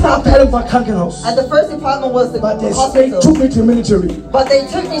Die erste Abteilung war Krankenhaus. And the first department was the But they hospital. took me to military But they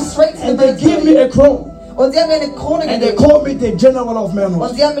took me straight to the and they gave military. me a crown. Und sie haben mir eine Krone And they gegeben. called me the general of Und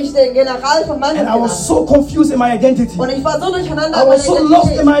manhood. sie haben mich den General von Mannheim And I was genannt. so confused in my identity. Und ich war so durcheinander I in meiner was so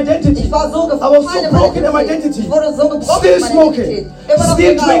lost in my identity. Ich war so I was gefallen so in meiner broken in my identity. Ich wurde so gebrochen Still in meiner smoking. Identität. Immer noch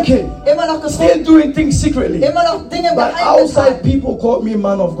Still geraucht. drinking. Immer noch Still getrunken. doing things secretly. Immer noch Dinge im But Geheimnis. outside people called me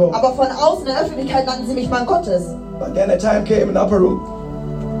man of God. Aber von außen in der Öffentlichkeit nannten sie mich Mann Gottes. But then a time came in the upper room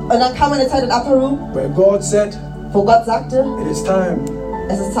Und dann kam eine Zeit in Upper Room, where God said, wo Gott sagte, it is time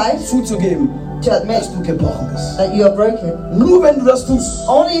es ist Zeit zuzugeben, to admit dass du gebrochen bist. that you are broken. Nur wenn du das tust,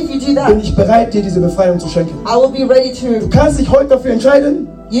 Only if you do bin that, ich bereit, dir diese Befreiung zu schenken. I will be ready Du to. kannst dich heute dafür entscheiden,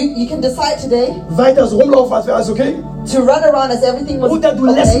 You can decide today weiter so rumlaufen, als wäre alles okay. to run around as everything was Oder du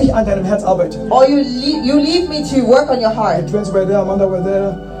lässt mich okay, an deinem Herz arbeiten. or you leave me to work on your The heart. twins were there, Amanda were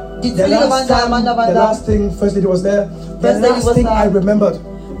there. Die The Zwillinge waren da, Amanda war the da. last thing, First Lady was there. The First Lady last was thing da. I remembered,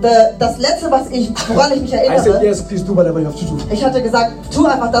 Das letzte, woran ich mich I said, erinnere, yes, please do whatever you have to do. ich hatte gesagt, tu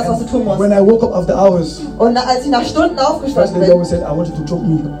einfach das, was du tun musst. When I woke up after hours, Und als ich nach Stunden First aufgestanden Lady bin, always said, I want you to choke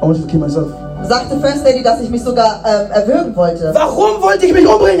me, I want you to kill myself. sagte First Lady, dass ich mich sogar erwürgen wollte. Warum wollte ich mich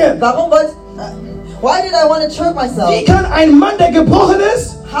umbringen? Warum wollte... Why did I want to choke myself? Wie kann ein Mann, der gebrochen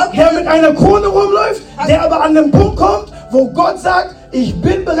ist, der mit einer Krone rumläuft, der aber an den Punkt kommt, wo Gott sagt, ich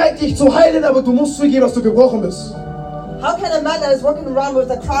bin bereit, dich zu heilen, aber du musst zugeben, dass du gebrochen bist. How can a man that is walking around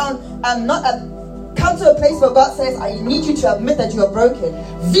with a crown and not come to a place where God says, I need you to admit that you are broken?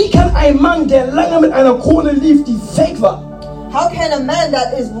 Wie kann ein Mann, der lange mit einer Krone lief, die fake war, How can a man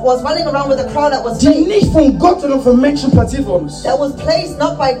that was running around with a crown that was die fake, nicht von Gott, sondern von Menschen platziert worden ist, that was placed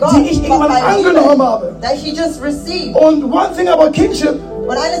not by God, die ich but irgendwann by angenommen human, habe? that he just received? Und one thing about Kingship,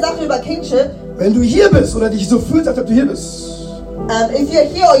 Und eine Sache über Kingship, wenn du hier bist oder dich so fühlst, als ob du hier bist, if you're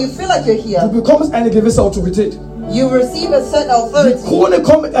here or you feel like you're du here, bekommst eine gewisse Autorität. you receive a certain Die authority. Krone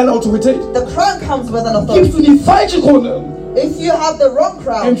kommt mit einer Autorität. The crown comes with an Gibst du authority. die falsche Krone If you have the wrong im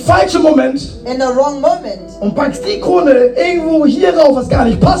crown falschen Moment in the wrong moment, und packst die Krone irgendwo hier rauf, was gar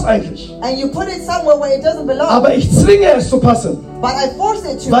nicht passt eigentlich, and you put it somewhere where it doesn't belong, aber ich zwinge es zu passen, but I force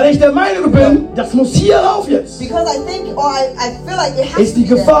it to, weil ich der Meinung bin, das muss hier rauf jetzt, because I think or I feel like it has ist to die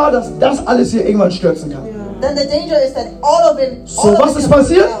be there, Gefahr, dass das alles hier irgendwann stürzen kann. then the danger is that all of it, So, all was of ist it can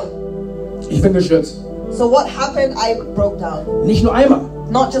passiert? break down. Ich bin gestürzt. So what happened? I broke down. Nicht nur einmal,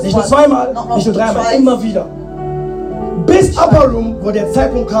 Not just nicht nur once, zweimal, not nicht nur dreimal, twice. immer wieder. Bis Upper Room, wo der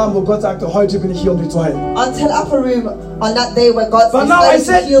Zeitpunkt kam, wo Gott sagte, heute bin ich hier, um dich zu heilen. Until Upper Room on that day when God But now I decided to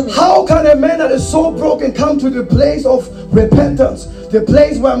said, heal me. how can a man that is so broken come to the place of repentance? The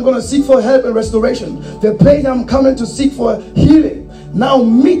place where I'm going to seek for help and restoration. The place I'm coming to seek for healing. Now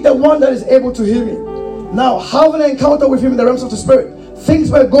meet the one that is able to heal me. Now have an encounter with him in the realms of the spirit.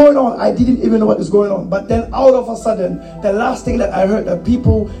 Things were going on. I didn't even know what is going on. But then out of a sudden, the last thing that I heard, that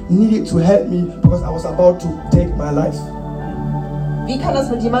people needed to help me because I was about to take my life. Wie kann das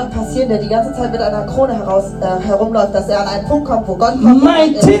mit jemandem passieren, der die ganze Zeit mit einer Krone herumläuft, dass er an einen Punkt kommt, wo Gott kommt?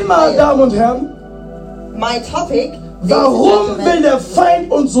 Mein Thema, Damen und Herren, My topic. warum will der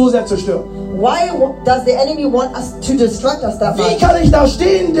Feind uns so sehr zerstören? Why does the enemy want us to destruct us that Wie much? kann ich da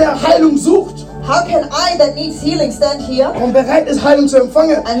stehen, der Heilung sucht How can I that needs healing stand here und bereit ist, Heilung zu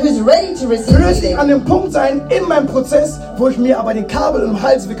empfangen, and who's ready to receive plötzlich healing? an dem Punkt sein in meinem Prozess, wo ich mir aber den Kabel im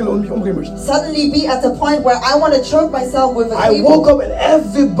Hals wickele und mich umbringen möchte? Suddenly be at the point where I want to choke myself with a I woke cable. up and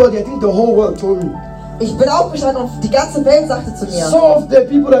everybody, I think the whole world told me. Ich bin aufgestanden und die ganze Welt sagte zu mir. Some of the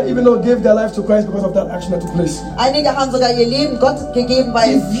people that even though gave their life to Christ because of that action that took place. Einige haben sogar ihr Leben Gott gegeben,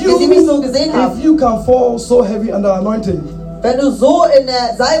 weil If sie mich so gesehen haben. you can fall so heavy under anointing, Wenn du so in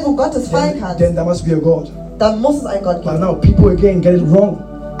der Salbung Gottes fallen kannst, then there must be a God. dann muss es einen Gott But geben. now people again get it wrong.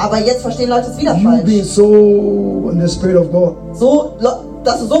 Aber jetzt verstehen Leute es wieder You being falsch. so in the spirit of God. So,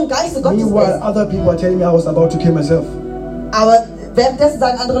 dass du so im Geiste Gottes Meanwhile, bist. other people are telling me I was about to kill myself. Aber währenddessen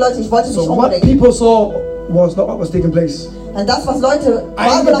sagen andere Leute, ich wollte mich So what umbringen. people saw was not what was taking place. Und das, was Leute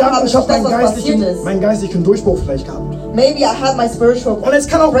Einige wahrgenommen dachten, haben, ich ist habe das, was passiert ist. meinen geistlichen Durchbruch vielleicht gehabt. Maybe I had my spiritual Und es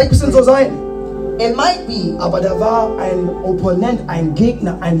kann auch ein bisschen so sein. It might be. Aber da war ein Opponent, ein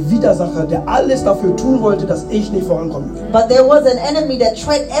Gegner, ein Widersacher, der alles dafür tun wollte, dass ich nicht vorankomme. But there was an enemy that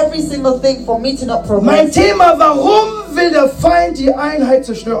tried every single thing for me to not Mein progress. Thema, warum will der Feind die Einheit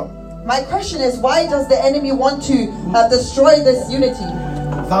zerstören? My question is, why does the enemy want to destroy this unity?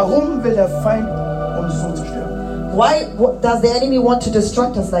 Warum will der Feind uns so zerstören? Why does the enemy want to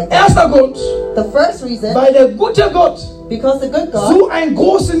destruct us like that? Erster Grund, The first reason, weil der gute Gott because the good God so einen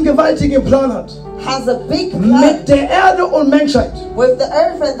großen, gewaltigen Plan hat has a big plan mit der Erde und with Menschheit, the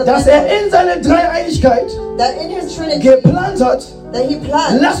earth and the dass mankind, in seiner Dreieinigkeit that in his Trinity, geplant hat, that he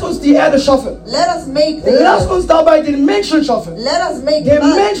planned. Lass uns die Erde schaffen. Let us make the Lass earth. uns dabei den Menschen schaffen. Let us make Der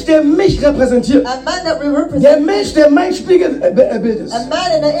man. Mensch, der mich repräsentiert. A man that will Der represent me. Mensch, der mein Spiegelbild ist. A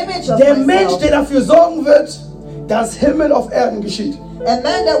man in the image of Der Mensch, myself. der dafür sorgen wird, dass Himmel auf Erden geschieht. A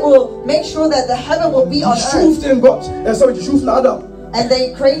man that will make sure that the heaven will be Die on schuf earth. den Gott. Die schufen Adam. And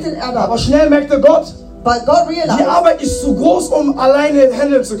they created Aber Adam. schnell merkte Gott, But God die realized Arbeit ist zu groß, um alleine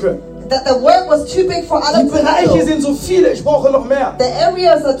handeln zu können. that the work was too big for Die Adam to Bereiche handle. sind so viele, ich brauche noch mehr. The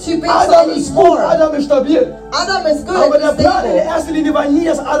areas are too big, so Adam I need ist gut, more. Adam ist stabil. Adam is good Aber and der he's Plan in der stable. ersten Linie war nie,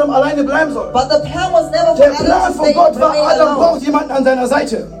 dass Adam alleine bleiben soll. But the plan was never for Der Adam Plan to von stay Gott war, remain Adam alone. braucht jemanden an seiner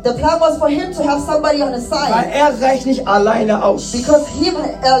Seite. The plan was for him to have somebody on his Weil side. er reicht nicht alleine aus. Because him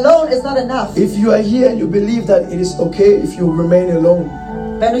alone is not enough. If you are here and you believe that it is okay if you remain alone,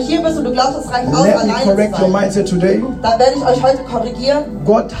 Wenn du hier bist und du glaubst, es reicht aus, let me alleine correct zu your sein, mindset today. dann werde ich euch heute korrigieren.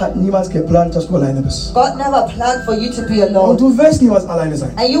 Gott hat niemals geplant, dass du alleine bist. God never planned for you to be Und alone. du wirst niemals alleine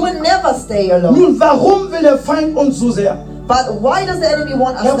sein. And you will never stay alone. Nun, warum will der Feind uns so sehr? But why does the enemy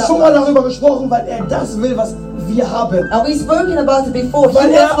want us Ich habe that schon mal much? darüber gesprochen, weil er das will, was wir haben. And we've spoken about it before. He Weil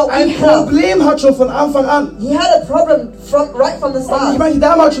wants er what we ein have. Problem hat schon von Anfang an. He had a problem right from the Und ich start. meine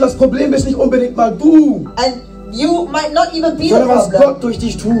damals schon, das Problem ist nicht unbedingt mal du, And you might not even be the sondern was problem. Gott durch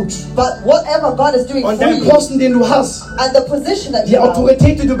dich tut. But whatever God is doing Und for dein you, Posten, den du hast, and the position that die you have,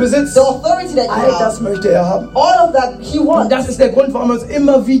 Autorität, die du besitzt, the authority that you all have, das möchte er haben. all of that He Und wants. das ist der Grund, warum er uns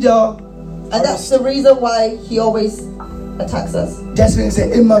immer wieder, And that's the reason why He always attacks us. deswegen ist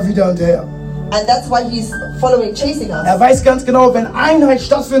er immer wieder hinterher. And that's why He's following, chasing us. Er weiß ganz genau, wenn Einheit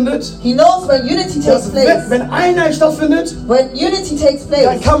stattfindet, He knows when unity takes place. wenn Einheit stattfindet, When unity takes dann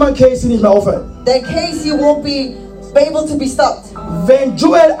place, kann man Casey nicht mehr aufhalten. then Casey won't be able to be stopped. Wenn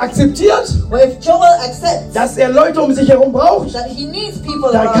Joel akzeptiert, But if Joel accepts dass er Leute um sich herum braucht, that he needs people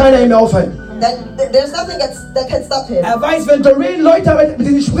dann around kann er ihn him, mehr aufhalten. then there's nothing that can stop him. Er weiß, wenn Doreen Leute hat, mit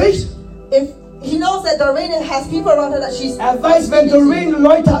denen sie spricht, If he knows that Doreen has people around her that she's er weiß, wenn Doreen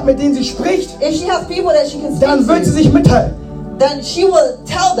Leute hat, mit denen sie spricht, if she has people that she can dann speak wird sie to, sich mitteilen. then she will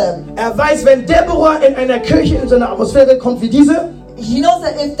tell them. Er weiß, wenn Deborah in einer Kirche in so eine Atmosphäre kommt wie diese, He knows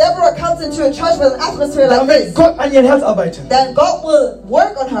that if Deborah comes into a church with an atmosphere like dann wird this, Gott an ihr Herz arbeiten. then God will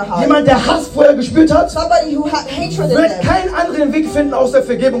work on her heart. Jemand, der Hass vorher gespürt hat, Somebody who had hatred in wird them keinen anderen Weg finden, außer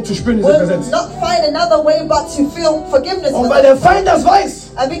Vergebung zu spüren in dieser will Präsenz. not find another way but to feel forgiveness Und for weil them. der Feind das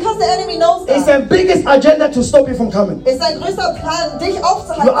weiß, And because the enemy knows ist that, sein biggest agenda to stop you from coming. it's sein größter Plan, dich You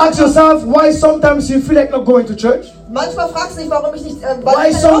aufzuhalten. ask yourself why sometimes you feel like not going to church. Manchmal fragst du dich, warum ich nicht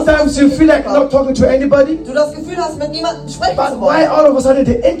Why sometimes you feel like not talking to anybody. du das Gefühl hast, mit niemandem sprechen But zu why wollen. all of a sudden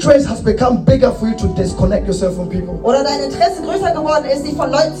the interest has become bigger for you to disconnect yourself from people? Oder dein Interesse größer geworden ist, dich von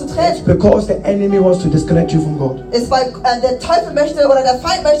Leuten zu trennen. Because the enemy wants to disconnect you from God. Ist, weil der Teufel möchte oder der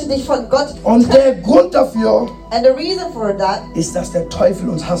Feind möchte dich von Gott Und trennen. der Grund dafür And the reason for that ist, dass der Teufel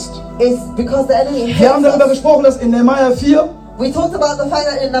uns hasst. is because the enemy Wir haben hates darüber us. gesprochen, dass in Nehemiah 4 We talked about the fact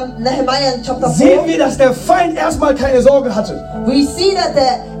that in Nehemiah chapter 4, sehen wir, dass der Feind erstmal keine Sorge hatte. we see that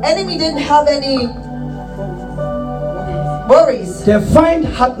the enemy didn't have any worries. Der Feind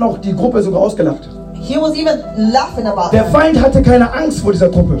hat noch die Gruppe sogar ausgelacht. He was even laughing about Der them. Feind hatte keine Angst vor dieser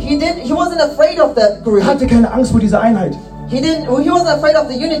Gruppe. He wasn't afraid of the group. Hatte keine Angst vor dieser Einheit. He wasn't afraid of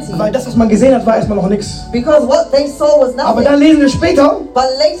the unity. Weil das, was man gesehen hat, war erstmal noch nichts. Because what they saw was Aber nothing. dann lesen wir später, But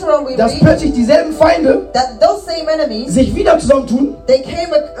later on we dass read plötzlich dieselben Feinde that those same enemies, sich wieder zusammentun, they came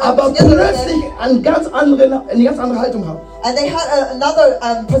aber together plötzlich again, eine ganz andere Haltung haben. and they had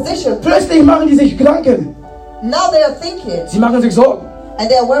another position. Plötzlich machen die sich Gedanken. Now they are thinking Sie machen sich Sorgen. and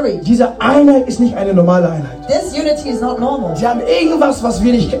they are worried. Diese Einheit ist nicht eine normale Einheit. This unity is not normal. Sie haben irgendwas, was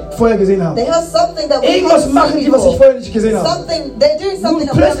wir nicht vorher gesehen haben. They have something that we Irgendwas haven't machen seen die, was ich before. vorher nicht gesehen habe. They're doing Nun something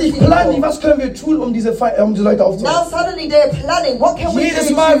that we haven't plötzlich seen planen die, before. was können wir tun, um diese Leute aufzuhalten. Now suddenly they're planning. What can we Jedes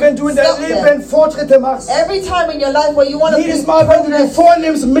do Mal, wenn du to in deinem stop them? Leben Fortschritte machst, Every time in your life where you want to jedes be Mal, wenn du dir progress,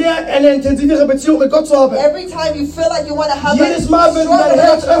 vornimmst, mehr eine intensivere Beziehung mit Gott zu haben, every time you feel like you want to have Jedes a Mal, wenn du strong dein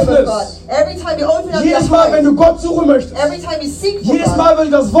Herz relationship with God, öffnest, every time you open up your jedes Mal, wenn heart, du Gott suchen möchtest, every time you seek for jedes God, Mal, wenn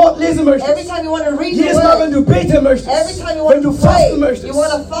du das Wort lesen every möchtest, time you want to read jedes the Mal, wenn word, du beten möchtest, every time you want wenn du to pray, fasten möchtest, you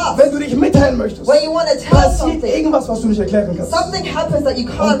want to fast, wenn du dich mitteilen möchtest, when you want to tell passiert something, irgendwas, was du nicht erklären kannst. something happens that you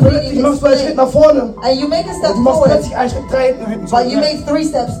Und can't really plötzlich machst du einen Schritt explain, nach vorne and you make a step und du machst forward, plötzlich einen Schritt hinten but you zurück. make 3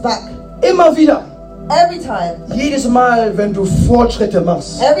 steps back. Immer wieder. Every time. Jedes Mal, wenn du Fortschritte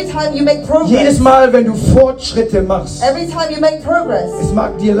machst. Every time you make progress. Jedes Mal, wenn du Fortschritte machst. Every time you make progress. Es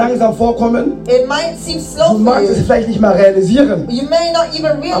mag dir langsam vorkommen. It might seem Du slow for magst es you. vielleicht nicht mal realisieren. You may not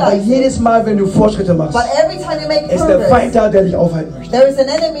even Aber realize it. jedes Mal, wenn du Fortschritte machst, But every time you make ist der Feind progress, da, der dich aufhalten möchte. there is an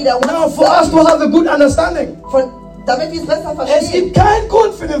enemy that Now, wants for us to to stop have a good understanding. you. Damit wir es besser Es verstehen. gibt keinen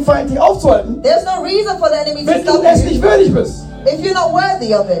Grund für den Feind, dich aufzuhalten, There's no reason for the enemy to wenn du stop es you. nicht würdig bist. if you're not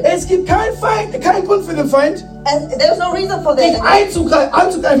worthy of it, Es gibt keinen Feind, keinen Grund für den Feind, and there's no reason for the dich enemy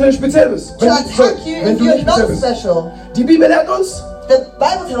anzugreifen, wenn du speziell bist. to attack you Wenn if du you're nicht not speziell bist. special. Die Bibel lehrt uns, The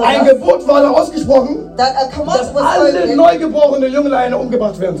Bible tells ein us Gebot war da ausgesprochen, that a command dass was alle spoken neugeborene Jünglein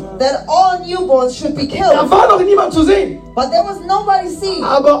umgebracht werden sollen. that all newborns should be Da killed, war noch niemand zu sehen, but there was nobody seen.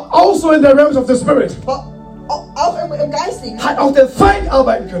 aber auch so in der realms of the Spirit But auch im Geistigen, hat auch der Feind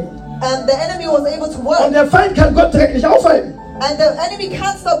arbeiten können. the enemy was able to work, Und der Feind kann Gott direkt nicht aufhalten. and the enemy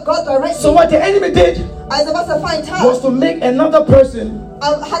can't stop God directly. So what the enemy did Also was der Feind was tat, to make another person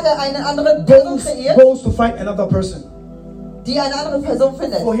hat eine andere Person kreiert, goes to find another person die eine andere Person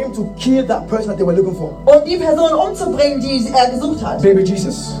findet, for him to kill that person that they were looking for. um die Person umzubringen, die er gesucht hat. Baby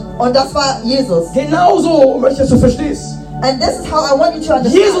Jesus. Und das war Jesus. Genauso möchte ich, dass du verstehst. And this is how I want you to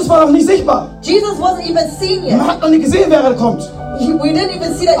understand. Jesus war noch nicht sichtbar. Jesus wasn't even seen yet. Man hat noch nicht gesehen, wer da kommt. We didn't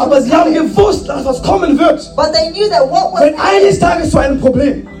even see that he Aber was sie haben coming. gewusst, dass was kommen wird. But they knew that what was Wenn eines Tages zu einem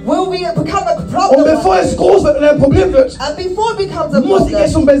Problem. will become a Und problem. bevor es groß wird und ein Problem wird, And before it becomes a muss ich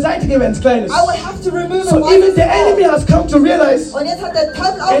es problem, beseitigen, wenn es klein ist. I will have to remove So it while even it's the enemy small. has come to realize Und jetzt hat der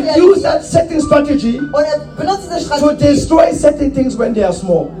Teufel auch and use that realisiert setting strategy und benutzt diese to Strategie, destroy certain things when they are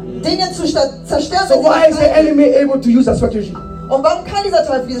small. Dinge zu zerstören, So wenn why sie is the klein sind. enemy able to use that strategy? Und warum kann dieser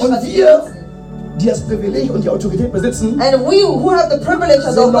Teufel diese Und Strategie wir, nutzen? die das Privileg und die Autorität besitzen, And we who have the privilege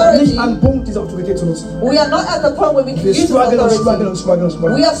and the sind noch authority, nicht an Punkt, diese Autorität zu nutzen. we are not at the point where we can Wir use this strugglen und authority. strugglen und strugglen und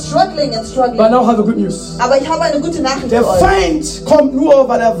strugglen. We are struggling and struggling. But now have a good news. Aber ich habe eine gute Nachricht Der für euch. Feind kommt nur,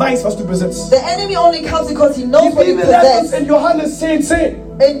 weil er weiß, was du besitzt. The enemy only comes because he Die knows what you Bibel lehrt uns possess. in Johannes 10,10.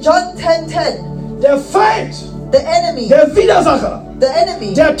 In John 10:10, Der Feind, the enemy, der Widersacher, the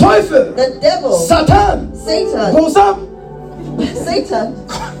enemy, der Teufel, the devil, Satan, Satan, Bosam, Satan,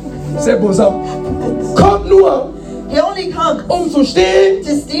 sehr Bosam, kommt nur, he only comes zu stehlen,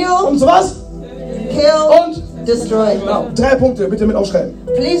 to steal, zu was? kill, Und destroy. 3 Punkte, bitte mit aufschreiben.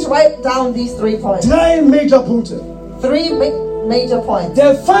 Please write down these 3 points. 3 Major-Punkte. 3 major points.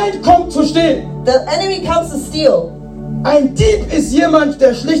 Der Feind kommt zu stehlen. The enemy comes to steal. Ein Dieb ist jemand,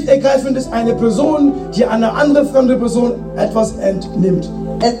 der schlicht ergreifend ist eine Person, die einer andere fremde Person etwas entnimmt.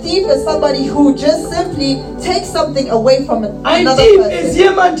 A thief is somebody who just simply takes something away from Ein another Dieb person.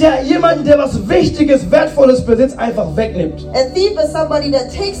 ist jemanden, der was Wichtiges, Wertvolles besitzt, einfach wegnimmt. A thief is somebody that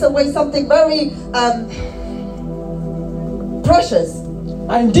takes away something very precious.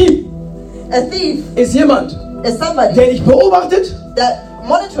 Ein Dieb A thief ist jemand, is somebody der dich beobachtet, that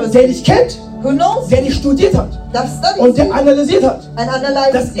monitors der you, dich kennt, who knows der dich studiert hat that studies und der you analysiert hat, and dass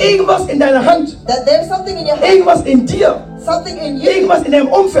analyzes you. irgendwas in deiner Hand, That there's something in your hand, irgendwas in dir, something in you, irgendwas in deinem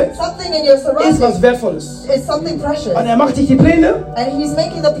Umfeld something in your ist was surroundings Wertvolles. is something precious. Und er macht dich die Pläne, And he's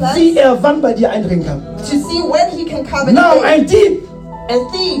making the plans wie er wann bei dir eindringen kann. to see when he can come and Now, take. ein Dieb A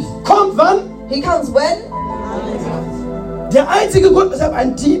thief, kommt wann? he comes when? Der einzige Grund, weshalb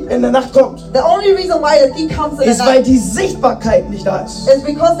ein Dieb in der Nacht kommt, The only reason why the thief comes in the ist, weil night die Sichtbarkeit nicht da ist. is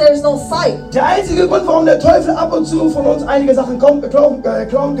because there is no sight. Der einzige Grund, warum der Teufel ab und zu von uns einige Sachen klauen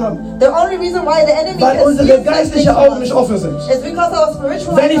kann, The only reason why the enemy weil can unsere steal things geistlichen from Augen us nicht offen sind. is because our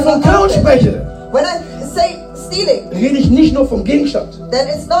spiritual Wenn ich eyes von are not Klauen open. spreche, When I say stealing, rede ich nicht nur vom Gegenstand, then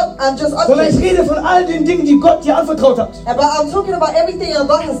it's not just sondern ich objects. rede von all den Dingen, die Gott dir anvertraut hat. But I'm talking about everything that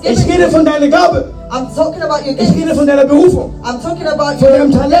God has Ich given rede you. von deiner Gabe, I'm talking about your ich rede gifts. von deiner Berufung, I'm talking about von your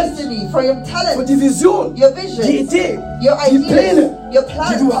deinem Talent, destiny, for your von talent, die Vision, your vision, die Idee, your die ideas, Pläne, your die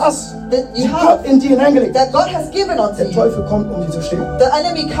plans du hast, that you die have, Gott in dir hineingelegt hat. that God has given unto Der you. Teufel kommt, um die zu stehlen. The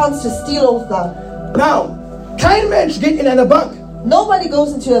enemy comes to steal all of that. Now, kein Mensch geht in eine Bank Nobody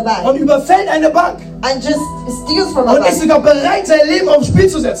goes into a bank und überfällt eine Bank and just steals from a und ist bank sogar bereit, sein Leben aufs Spiel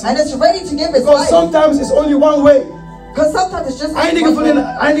zu setzen. and is ready to give his Because life. sometimes it's only one way. Because sometimes it's just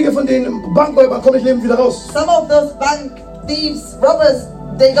Einige von den Bankräubern kommen nicht lebend wieder raus. some of those bank thieves, robbers,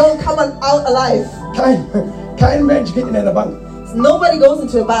 they don't come out alive. Kein Mensch geht in eine Bank Nobody goes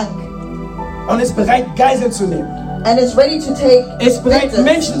into a bank und ist bereit, Geiseln zu nehmen. and is ready to take Ist bereit, victims,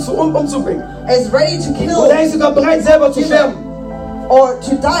 Menschen umzubringen. is ready to kill Oder ist sogar bereit, selber zu sterben. or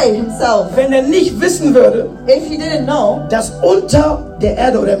to die himself. Wenn er nicht wissen würde, If he didn't know dass unter der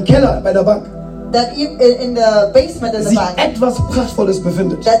Erde oder im Keller bei der Bank that in the basement of the sich bank, etwas Prachtvolles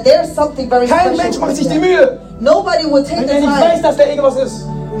befindet. that there's something very Kein special Mensch macht sich die in there. Mühe, Nobody would take wenn the er nicht time weiß, dass da irgendwas ist.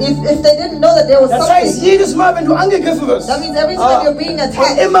 if they didn't know that there was Das heißt, something. jedes Mal, wenn du angegriffen wirst, That means every time you're being und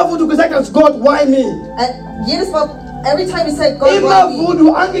attacked, immer wo du gesagt hast, Gott, why me? and every time you said, God, Immer why wo me?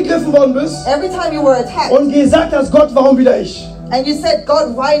 du angegriffen worden bist Every time you were attacked und gesagt hast, Gott, warum wieder ich? And you said,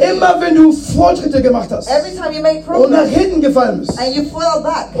 God, why me? Immer wenn du Fortschritte gemacht hast Every time you make und nach progress hinten gefallen bist and you fall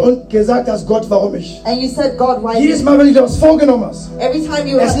back und gesagt hast, Gott, warum ich? and you said, God, why Jedes me? Mal, wenn du dir was vorgenommen hast, Every time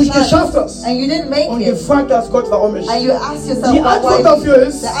you es had nicht plans geschafft hast and you didn't make und it gefragt hast, Gott, warum ich? and you ask yourself, Die God, Antwort why dafür me?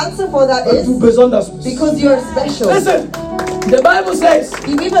 ist, The answer for that weil is du besonders bist. because you're special. Listen, the Bible says,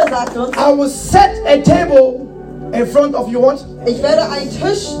 Die Bibel sagt uns, I will set a table in front of you. What? ich werde einen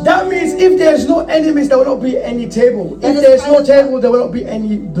Tisch. That means if there's no enemies, there will not be any table. Wenn If es there's no keine- table, there will not be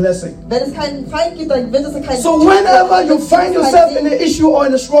any blessing. Wenn es keinen Feind gibt, dann wird es keinen So Tisch whenever geben, you dann find wird es yourself keinen in an Segen. issue or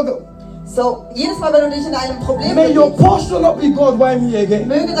in a struggle, So, jedes Mal, wenn du dich in einem Problem may your befindest, posture not be God, why me again?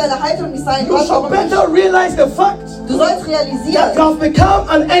 möge deine Haltung nicht sein, You Gott, should warum nicht? better realize the fact Du sollst that realisieren, you have become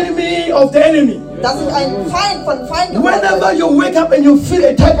an enemy of the enemy. dass ich ein Feind von Feind geworden Whenever bin. you wake up and you feel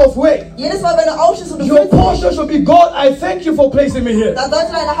a type of way, Jedes Mal, wenn du aufstehst und du your fühlst dich, posture should be, God, I thank you for placing me here. dann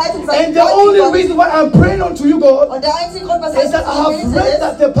sollte deine Haltung sein, And the Gott, only Gott. reason why I'm praying unto you, God, Und der einzige Grund, was is ich that I have bete, read ist,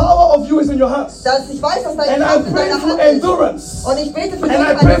 that the power of you is in your hands. dass ich weiß, dass deine And Kraft I'm in praying deiner for Hand ist. endurance. Und ich bete für And I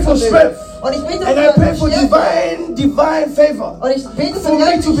Durchhaltevermögen. pray for strength. Und ich bete And I pray for für Stärke. divine favor. Und ich bete for für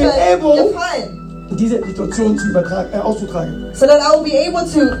me to be able- Gefallen. Diese Situation auszutragen. So that I will be able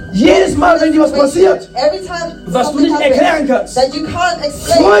to. Jedes Mal, wenn dir was passiert, Every time was du something nicht erklären happens kannst, that you can't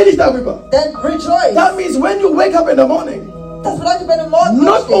explain, freu dich darüber. then rejoice. That means when you wake up in the morning, Das bedeutet, wenn du morgen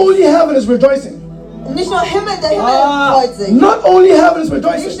not aufstehst, only heaven is rejoicing, nicht nur der Himmel freut sich. not only heaven is Nicht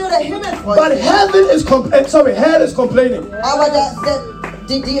rejoicing, nur der Himmel but freut sich. heaven is hell is complaining. Aber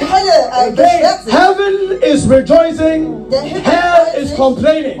die Hölle Again, beschwert sich. heaven is rejoicing, Der Himmel hell freut is sich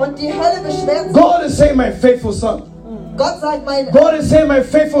complaining. und die Hölle beschwert sich. God is saying, my faithful son. Gott sagt, God is saying, my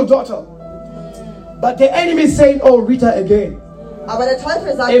faithful daughter. But the enemy is saying, oh, Rita again. aber der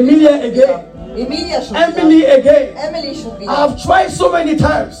Teufel sagt, Emilia schon wieder. again. Emilia schon Emily wieder. again. Emily schon wieder. I've tried so many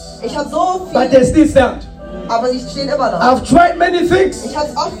times, Ich habe so but viel, they still stand. aber sie stehen immer noch. I've tried many things. Ich habe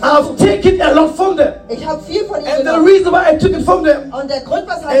es oft I've versucht. taken a lot from them. Ich habe viel von ihnen And the genommen. reason why I took it from them Und der Grund,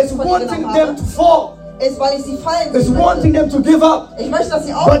 weshalb is ich von ihnen wanting genommen them habe, to fall. ist, weil ich sie fallen Is sehen wanting möchte. them to give up. Ich möchte, dass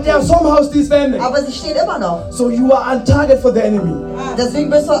sie But they are aufstehen, somehow still standing. aber sie stehen immer noch. So you are on target for the enemy. Deswegen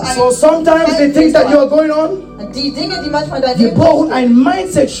bist du ein So sometimes the things that you are going on, Die Dinge, die manchmal in deinem wir Leben brauchen passieren, ein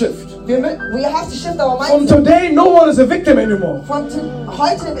Mindset shift. we have to shift our From mindset. today, no one is a victim anymore.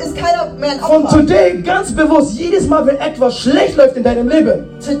 Heute ist keiner mehr ein From Opfer. today, ganz bewusst, jedes Mal, wenn etwas schlecht läuft in deinem Leben,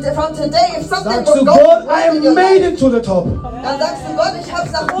 From today, if something sagst du, will go God, wrong I in your made life, it to the top. dann sagst du, Gott, ich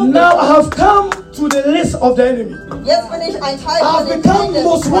hab's nach oben Now I gebracht. have come to the list of the enemy. Jetzt bin ich ein Teil I've von den become Feinden.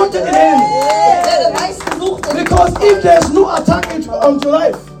 most wanted in the enemy. Ich werde meistgesucht. Because if there's no attack onto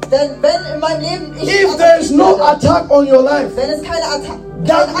life, Denn wenn in meinem Leben if there's no attack on your life, wenn es keine Attacke,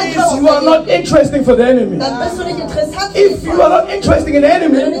 that means you are not interesting for the enemy. dann bist du nicht interessant für If den you are Feind. not interesting in the Wenn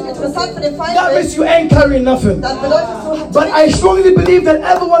du enemy, nicht interessant für den Feind that means bist, you ain't carrying nothing. dann bedeutet du But I strongly believe that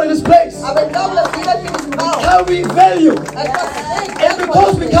everyone in this place Aber ich glaube, dass jeder für diesen Raum carry value. etwas And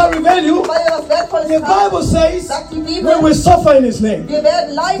because we carry value, weil wir was Wertvolles the haben, Bible says sagt die Bibel, we will suffer in His name. wir werden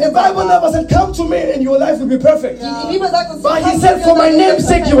The leiden. Bible never said, come to me and your life will be perfect. Die Bibel sagt uns, But He komm, said, wir for my werden name's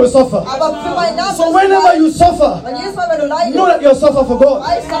sake you will suffer. Aber für meinen Namen So wirst du whenever leiden. you suffer, Und jedes Mal, wenn du leidest, know that you suffer for God.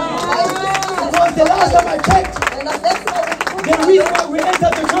 weißt du, Because the last time I checked, Denn das letzte Mal, the reason why we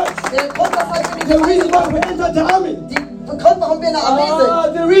entered the church, der Grund, weshalb wir the die reason why we entered the army, der Grund, warum wir in der Armee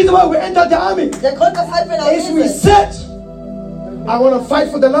sind, the reason why we entered the army der Grund, weshalb wir in der is we Armee sind, said, I want to fight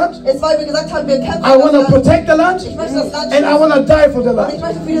for the land, ist, weil wir gesagt haben, wir kämpfen I want für to das Land. protect the land, Ich möchte das Land and I want to die for the Und ich land.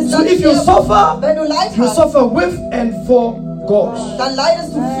 möchte für das So Land if you sterben. suffer, Wenn du Leid you hast, suffer with and for God. dann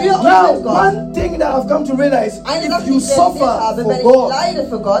leidest du für und Now, mit Gott. one thing that I've come to realize, Eine if Sache, die you ich realisiert suffer habe, for wenn ich God, leide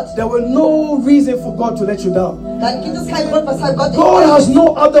für Gott, there will no reason for God to let you down. dann gibt es keinen Grund, weshalb Gott dich God has leidet.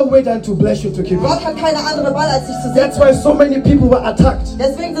 no other way than to bless you, to keep you. Gott hat keine andere Wahl, als dich zu That's segnen. why so many people were attacked.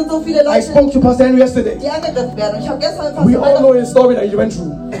 Deswegen sind so viele I Leute, spoke to Pastor Henry yesterday. die angegriffen werden. Und ich habe gestern fast We all know his story that he went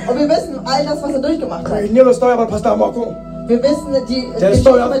through. und wir wissen all das, was er durchgemacht hat. We know the story about Pastor Amako. Wir wissen die There's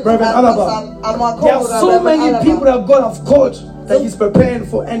story of Reverend Alaba. There are so many people that God have called that He's preparing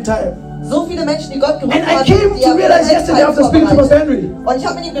for end time. So viele Menschen, die Gott gerufen And I hat, came die to er für realize die yesterday Endzeit after speaking to Pastor vorbereitet. Henry. Und ich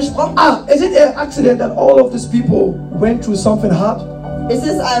habe mit ihm gesprochen. Is it an accident that all of these people went through something hard? Ist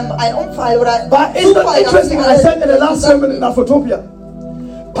es ein Unfall oder But it's not Zufall, dass interesting. sie I alle said in the last zusammen- sermon in Afrotopia,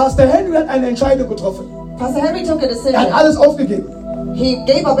 Pastor Henry hat eine Entscheidung getroffen. Pastor Henry took a Er hat decision. alles aufgegeben. He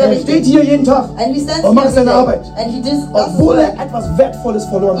gave up Er steht everything. hier jeden Tag And he stands und macht here every seine day. Arbeit. And he does Obwohl er etwas Wertvolles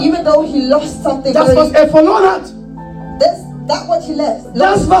verloren hat. even though he lost something Das, was er verloren hat, that what he lost.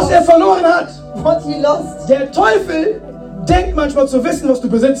 das, was er verloren hat, What he lost. der Teufel denkt manchmal zu wissen, was du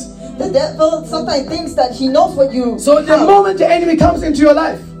besitzt. The devil sometimes thinks that he knows what you So the have. moment the enemy comes into your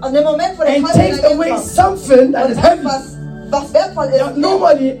life Und im Moment, wo der and Teufel takes in dein Leben away kommt something that und is heavy, etwas was wertvoll ist, that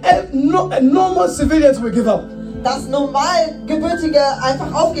normal civilians will give up. dass Normalgebürtige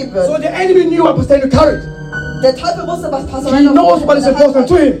einfach aufgeben So würden. the enemy knew what Pastor Henry carried. Der Teufel wusste, was Pastor He Randolph knows what is in der Hand important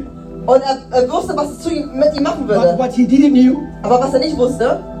to hatte. him. Und er wusste, was es mit ihm machen But würde. what he didn't know Aber was er nicht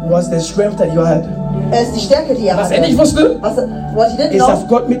wusste, was the strength that you had. ist die Stärke, die er Was hatte. nicht wusste, What he didn't ist, know dass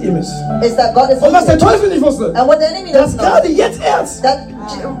Gott mit ihm ist. is that God is Und was der with him. Teufel nicht wusste, And what the enemy dass doesn't know, gerade jetzt erst, that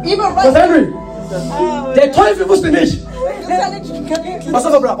even Pastor right Henry, der Teufel wusste nicht. What's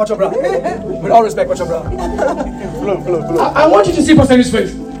up, bro? Watch your bro. With all respect, watch your bro. I want you to see Pastor Henry's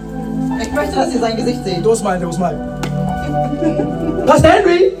face. Ich möchte, dass ihr sein Gesicht seht. Don't smile, don't smile. Pastor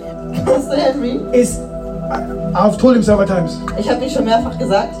Henry Pastor Henry, is, I've told him several times, ich habe ihn schon mehrfach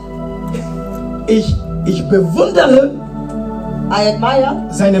gesagt, ich bewundere I admire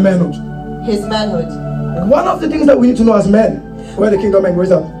seine Manhood. his manhood. One of the things that we need to know as men, where the kingdom man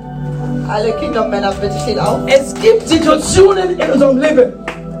goes up. Alle Kingdom-Männer, bitte steht auf. Es gibt Situationen in unserem Leben,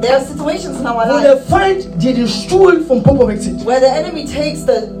 There are situations in our wo life der Feind dir den Stuhl vom Popo wegzieht. where the enemy takes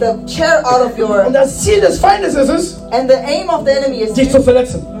the chair out of your, Und das Ziel des Feindes ist es, and the aim of the enemy is dich zu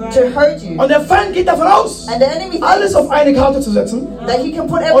verletzen. to hurt you. Und der Feind geht davon aus, And the enemy alles thinks auf eine Karte zu setzen that he can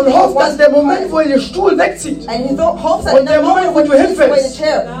put und everything in hofft, dass one der Moment, wo place. er den Stuhl wegzieht, And he hopes that Und in der the moment Moment, when wo du he takes away the hinfällst,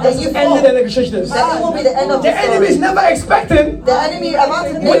 chair, das that you Ende fall, deiner Geschichte ist. that it will be the end of The the enemy is story. never expecting Der Enemy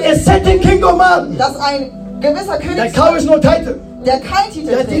erwartet when a nicht, certain kingdom man dass ein gewisser that König, carries no title, der kein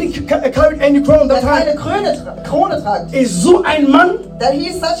Titel that trägt, didn't carry any crown der that keine time, Krone tragt, ist so ein Mann, that he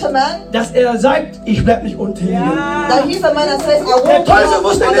is such a man, dass er sagt, ich bleib nicht unten hier. that he's a man that says, I Der won't Teufel be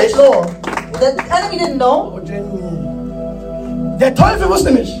wusste on the nicht. floor. The enemy didn't know, Oh, Jenny. Der Teufel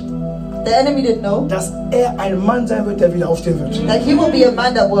wusste nicht, the enemy didn't know, dass er ein Mann sein wird, der wieder aufstehen wird. that he will be a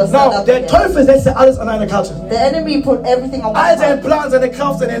man that will stand Now, up der again. Teufel setzte alles an eine Karte. The enemy put everything on All one sein side. Plan, seine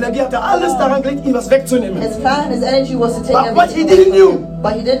Kraft, seine Energie hat er alles daran gelegt, ihm was wegzunehmen. His plan and his energy was to take But what he everything didn't away from know, him.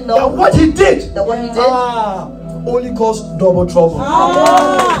 But he didn't that know what he did, that what he did, only caused double trouble.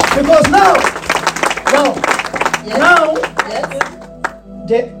 Because now, yes,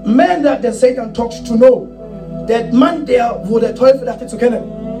 the man that the Satan talked to know, that man there, wo der Teufel dachte zu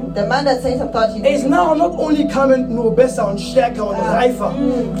kennen, the man that Satan thought he is knew, now not only coming nur besser und stärker und reifer.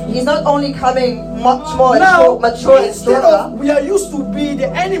 he's not only coming much more Now, mature and instead stronger. of, we are used to be the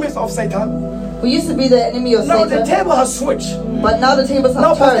enemies of Satan, We used to be the enemy of now the Satan, table has switched. but now the tables Now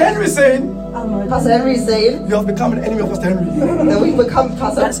have Pastor turned. Henry is saying, Pastor Henry is saying you have become an enemy of Pastor Henry. that we've become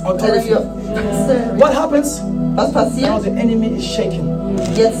That's Pastor authority. enemy of Pastor Henry. What happens? Was Now passiert? the enemy is shaking.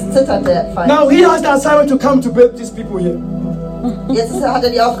 Jetzt zittert der Feind. Now he has the assignment to come to build these people here. Jetzt hat er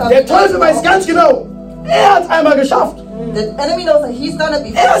die Aufgabe. Der Teufel weiß ganz genau, er hat es einmal geschafft. The enemy knows that he's done it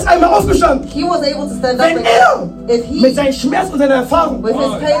before. Er ist einmal aufgestanden. He was able to stand up Wenn again. er If he, mit seinem Schmerz und seiner Erfahrung, with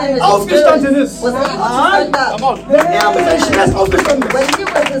his pain and his aufgestanden experience, ist. was able to stand up. wenn er mit seinem Schmerz aufgestanden ist, When he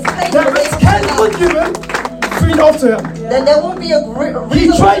with his pain dann was wird es able to keinen stand Grund up, geben, für ihn aufzuhören. then there won't be a He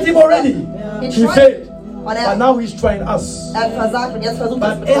reason. tried him already. He He tried. failed. Und But er now he's trying us. hat versagt und jetzt versucht er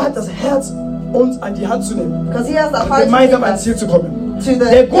es But mit er hat uns. das Herz, uns an die Hand zu nehmen Because he has the und heart to gemeinsam take ans us Ziel zu kommen. to the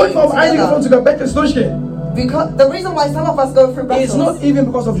Der Grund, thing warum einige von together. uns sogar Battles durchgehen, Because the reason why some of us go through is battles, not even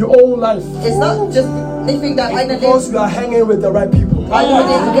because of your own life. it's not just nicht wegen deinem It's eigenen because Leben, you are hanging with the right people. weil du mit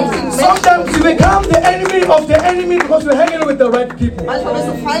den richtigen Menschen, Sometimes you become the enemy of the enemy because you're hanging with the right people. manchmal bist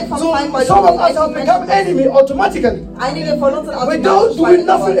du Feind vom So Feind, weil du some mit of den us have richtigen become Menschen enemy automatically bist. Einige von uns sind without automatisch doing Feinde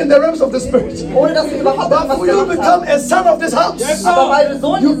nothing in geworden, the realms of the spirit. ohne dass wir überhaupt But etwas for you gemacht become haben. a son of this house, Aber weil du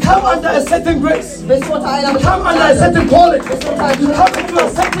Sohn you dieses come Hauses under a bist, certain grace. bist du unter einer You come under a bestimmten certain calling. Bist du unter einer You come into a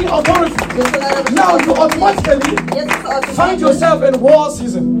certain authority. bist du in einer Now you bestimmten automatically Jetzt bist du find automatisch, yourself in war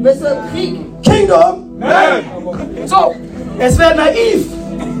season. bist du im Krieg. Kingdom. So, es wäre naiv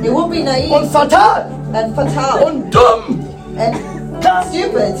It would be naive und fatal and fatal und dumm, and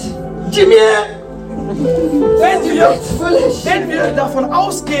stupid. Jimmy, It's foolish wenn wir davon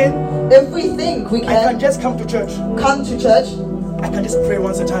ausgehen, if we think we I can can just come to church, come to church I can just pray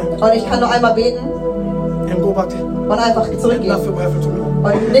once a time und ich kann nur einmal beten and go back. und einfach zurückgehen Nothing will happen to me.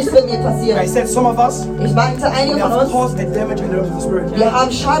 und nichts wird mir I passieren. said some of us, Ich meinte, einige we von have uns, caused a damage in the realms of the spirit. wir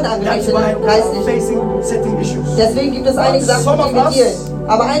haben Schaden That's angerichtet why im we are Geistlichen. facing certain issues. Deswegen gibt es einige Sachen, Some of die wir us- dealen.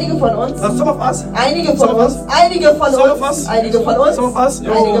 Aber einige von uns, But some of us, einige von some of uns, us, einige von some of uns, us, einige von uns, some of us,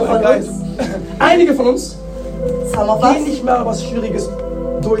 einige oh, von guys, uns, einige von uns some of gehen us, nicht mehr was Schwieriges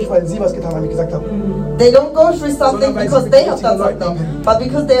durch, weil sie was getan haben, wie ich gesagt habe. they don't go through something Sondern weil because sie they mit have done den Leuten something, abhängen. but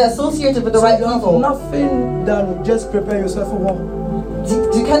because they are associated with the So right you have people. nothing than just prepare yourself for war.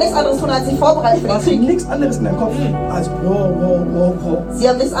 Sie können nichts anderes tun, als sich vorbereiten für Du den hast Krieg. nichts anderes in deinem Kopf als war. Sie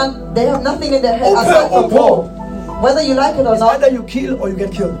haben nichts an, they have nothing in their head aside Oh, from war. Whether you like it or It's not, either you kill or you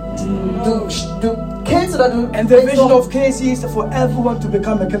get killed. du killst oder du And the bringst vision um. of KC is for everyone to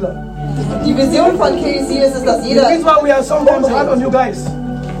become a killer. Die Vision von KC ist es, dass The jeder... reason why we are sometimes hard on you guys.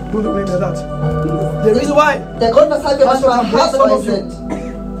 Don't look like that. The reason why, Der Grund, weshalb wir Pastor, manchmal can hart bless mit some euch of you. sind.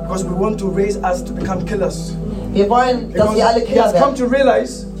 Because we want to raise us to become killers. Wir wollen, dass Because wir alle he Killer has come werden. to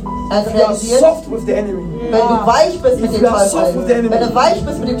realize Also if you are realisiert, soft with the enemy, wenn du weich bist mit If dem you are soft with the Teufel, enemy, wenn du weich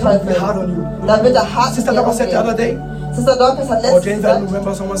bist mit dem he'll be Teufel, hard on you. dann wird er hart mit Sister dir Papa said the other umgehen. day, Sister Dorcas hat or letztens James, I gesagt,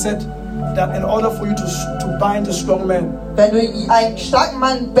 remember someone said that in order for you to bind a strong man, wenn du einen starken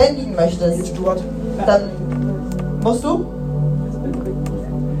Mann bändigen you need möchtest, to do what? dann musst du,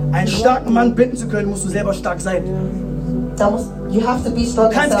 Einen starken Mann binden zu können, musst du selber stark sein. you have to be strong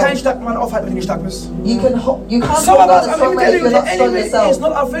Du kannst keinen yourself. starken Mann aufhalten, wenn du nicht stark bist. You can't Some hold of on us, a I'm strong man telling if you, you're the not strong enemy is yourself.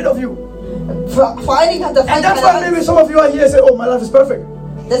 not afraid of you. Vor einigen hat der Feind And that's keine why maybe Angst. some of you are here and say, oh, my life is perfect.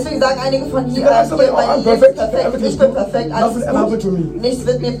 Deswegen sagen einige von hier, You can ask hier somebody, oh, mein I'm Leben ist perfect. perfekt, Everything ich is bin good. perfekt, alles Nothing ist ever happened to gut, me. nichts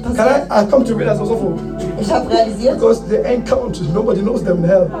wird mir Can passieren. I come to realize also, Ich habe realisiert, because they ain't count, nobody knows them in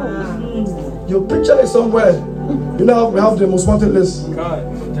hell. Your picture is somewhere. You know, we have the most wanted list.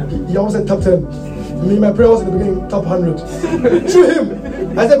 He always said top 10. Me, my prayer was in the beginning, top 100. Through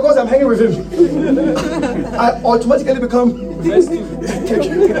him. I said, because I'm hanging with him, I automatically become.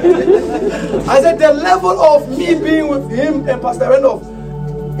 I said, the level of me being with him and Pastor Randolph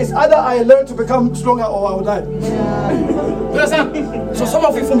is either I learn to become stronger or I will die. You understand? So some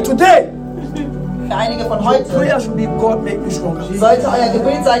of you from today, für einige von your heute, prayer should be, God, make me stronger. sollte euer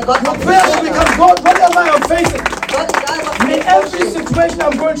Gebet sein, Gott macht mich Prayer should stärker. become, God, whatever I'm facing, Gott, egal was may mir every vorsteht, situation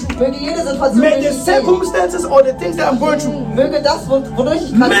I'm going through, möge jede Situation, may die the ich sehe, circumstances or the things that I'm going through, möge das, wodurch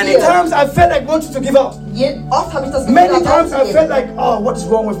ich many gehe. times I felt like wanting to give up. Oft habe ich das Gefühl, Many gehabt, times I felt aufzugeben. like, oh, what is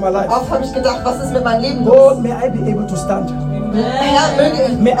wrong with my life? Oft habe ich gedacht, was ist mit meinem Leben los? God, may I be able to stand Herr,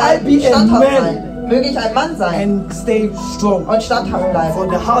 möge May I be ich a standhaft man. sein. Möge ich ein Mann sein and stay strong. und standhaft bleiben. For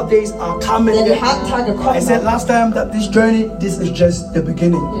the hard days are coming. Denn die harten Tage I kommen. said last time that this journey, this is just the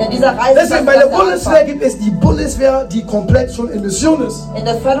beginning. In dieser Reise Listen, ist bei der das Bundeswehr Anfang. gibt es die Bundeswehr, die komplett schon in Mission ist. In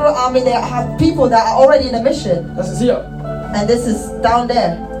the Federal Army, they have people that are already in a mission. Das ist hier. And this is down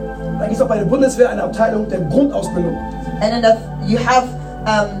there. Da gibt es auch bei der Bundeswehr eine Abteilung der Grundausbildung. And in you have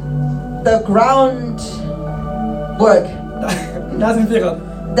the ground work. Da sind wir gerade.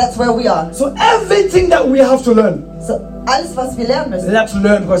 That's where we are. So everything that we have to learn, So, alles, was wir lernen müssen, let's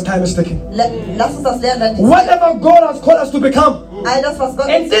learn because time is ticking. lass uns das lernen. Denn Whatever God has called us to become, all das, was Gott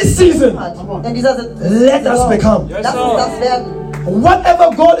in uns this season, hat, in dieser let us become. Lass uns das werden.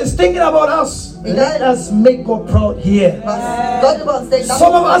 Whatever God is thinking about us, let us make God proud here. Was Gott über uns denkt. lass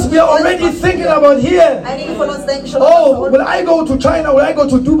Some uns of us, we are stolz already machen. thinking about here. Einige von uns denken schon, Oh, will I go to China? Will I go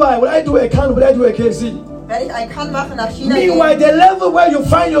to Dubai? Will I do a Cannes? Will I do a KC? werde ich einen Kann machen nach China Meanwhile, gehen. the level where you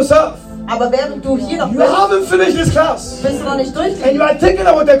find yourself, Aber während du hier noch you bist, haven't finished this class. bist du noch nicht And durchgegangen. you are thinking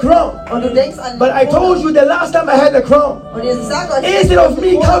about the crown. Und du denkst an But I told you the last time I had the crown, Und ich sage euch, instead of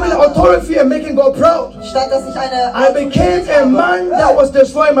me coming authority and making God proud, statt dass ich eine I became a man that was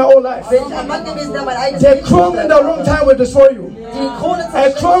destroying my own life. bin ich ein Mann gewesen, der mein eigenes The Leben crown in the zerstört wrong hat. time will destroy you. Die Krone A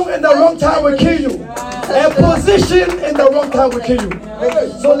crown in the wrong time will kill you. A position in the wrong time will kill you.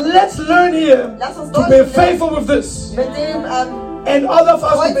 So let's learn here to be faithful with this. Mit dem And other of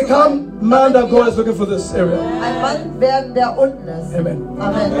us to become man that God is looking for this area. ein Mann werden, der unten ist. Amen.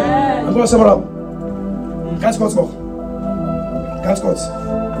 Amen. I'm going to sum it up. Ganz kurz noch. Ganz kurz.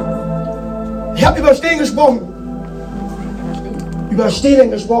 Ich habe über Stehlen gesprochen. Über Stehlen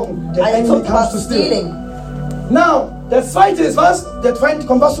gesprochen. Der I Enemy talked comes about to steal. stealing. Now, das zweite ist was? Der Feind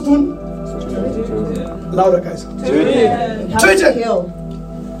kommt was zu tun? Lauter, guys. Come to Töten. kill.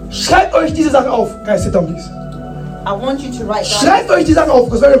 Schreibt euch diese Sachen auf. Guys, sit down, please. I want you to write down. Schreibt euch die Sachen auf,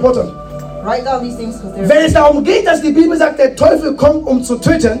 because very important. Write down these things because they're. Wenn es darum geht, dass die Bibel sagt, der Teufel kommt, um zu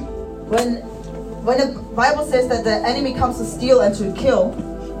töten, When the Bible says that the enemy comes to steal and to kill,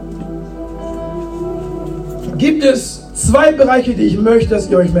 gibt es zwei Bereiche, die ich möchte, dass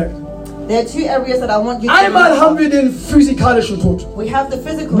ihr euch merkt. there are two areas that I want you to Einmal haben remember. wir den physikalischen Tod. We have the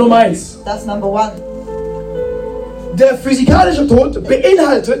physical. Nummer eins. That's number one. Der physikalische Tod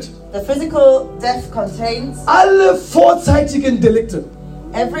beinhaltet The physical death contains alle vorzeitigen Delikte.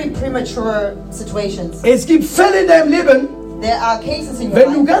 every premature situations. Es gibt Fälle in deinem Leben, There are cases in your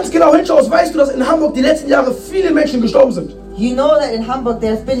wenn du life. ganz genau hinschaust, weißt du, dass in Hamburg die letzten Jahre viele Menschen gestorben sind. You know that in Hamburg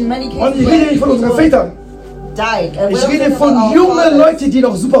there's been many Und cases ich rede nicht von unseren people Vätern. died. And we're Ich not rede talking von about our jungen fathers. Leuten, die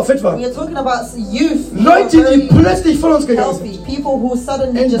noch super fit waren. We are talking about youth, Leute, who are die very plötzlich von uns gegangen sind. healthy, people who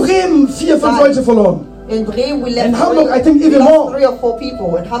suddenly In just Bremen 4, 5 died. Leute verloren. In Bremen we left In Hamburg, three, I think we even lost more. 3 or 4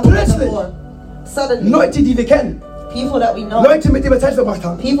 people. In Hamburg Plötzlich. more. Suddenly, Leute, die wir kennen. People that we know. Leute, mit denen wir Zeit verbracht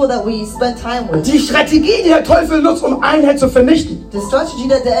haben. People that we spend time with. Die Strategie, die der Teufel nutzt, um Einheit zu vernichten. The strategy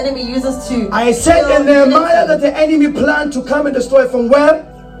that the enemy uses to I said in Nehemiah that the enemy planned to come and destroy from where?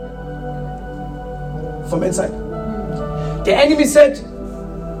 From inside. Der Enemy said,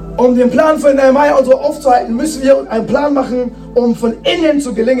 um den Plan von Nehemiah und so aufzuhalten, müssen wir einen Plan machen, um von innen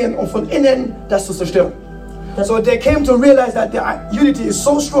zu gelingen, um von innen das zu zerstören. So they came to realize that their unity is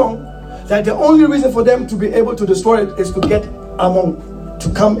so strong that the only reason for them to be able to destroy it is to get among, to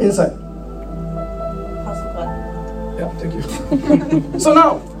come inside. Yeah, thank you. So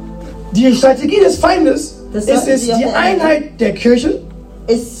now, die Strategie des Feindes ist es, die Einheit der Kirche.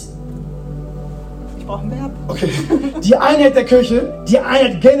 Ich brauche ein Verb. Okay. Die Einheit der Kirche, die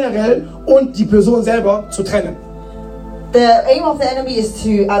Einheit generell und die Person selber zu trennen. The aim of the enemy is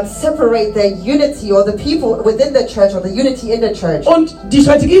to separate the unity or the people within the church or the unity in the church. Und die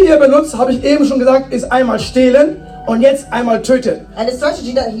Strategie, die er benutzt, habe ich eben schon gesagt, ist einmal stehlen und jetzt einmal töten. And the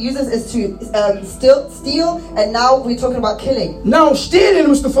strategy that he uses is to steal, and now we're talking about killing. Now, stehlen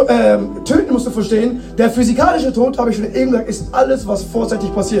musst du, töten musst du verstehen. Der physikalische Tod, habe ich schon eben gesagt, ist alles, was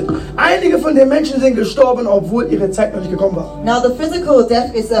vorzeitig passiert. Einige von den Menschen sind gestorben, obwohl ihre Zeit noch nicht gekommen war. Now, the physical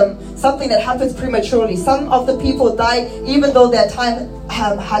death is something that happens prematurely. Some of the people die even though their time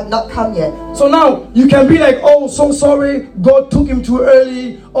had not come yet. So now, you can be like, oh, so sorry, God took him too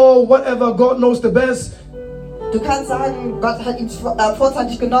early, or whatever, God knows the best. Du kannst sagen, Gott hat ihn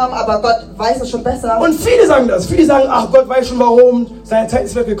vorzeitig genommen, aber Gott weiß es schon besser. Und viele sagen das. Viele sagen, ach, Gott weiß schon warum, seine Zeit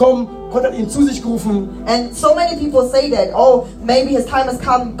ist gekommen, Gott hat ihn zu sich gerufen. And so many people say that, oh, maybe his time has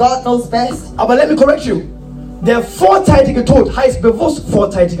come, God knows best. Aber let me correct you. Der vorzeitige Tod heißt bewusst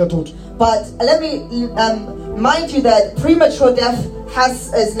vorzeitiger Tod. But let me mind you that premature death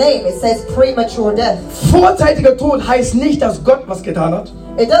has its name. It says premature death. Vorzeitiger Tod heißt nicht, dass Gott was getan hat.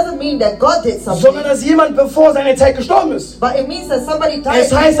 It doesn't mean that God did something. Sondern dass jemand bevor seine Zeit gestorben ist. But it means that somebody died.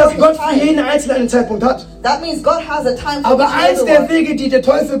 Es heißt, dass Gott für jeden Einzelnen einen Zeitpunkt hat. That means God has a time for Aber eins der everyone. Wege, die der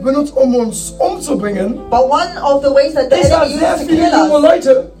Teufel benutzt, um uns umzubringen, But one of the ways that the ist, dass enemy sehr uses to viele kill junge us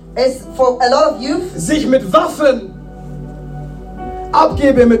Leute is for a lot of youth sich mit Waffen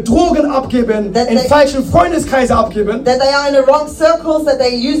abgeben, mit Drogen abgeben, That in they- falschen Freundeskreise abgeben. that they are in the wrong circles, that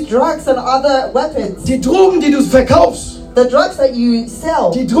they use drugs and other weapons. Die Drogen, die du verkaufst, The drugs that you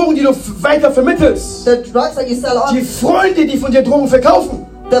sell, die Drogen, die du weiter vermittelst, the drugs that you sell on, die Freunde, die von dir Drogen verkaufen,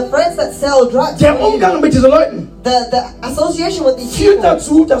 the friends that sell drugs, der Umgang mit diesen Leuten the association with these führt people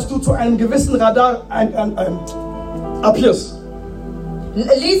dazu, dass du zu einem gewissen Radar appearst.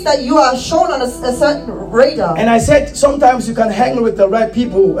 leads that you are shown on a certain radar. And I said sometimes you can hang with the right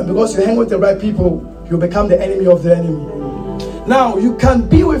people, and because you hang with the right people, you become the enemy of the enemy. Now, you can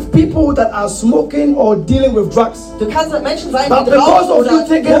be with people that are smoking or dealing with drugs. Du kannst mit Menschen sein, But die because rauchen of you oder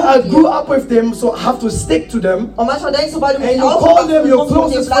thinking I Drogen grew nehmen. up with them, so I have to stick to them. Und manchmal denkst du, weil du And mit you ihnen call aufgewachsen them bist, your musst du mit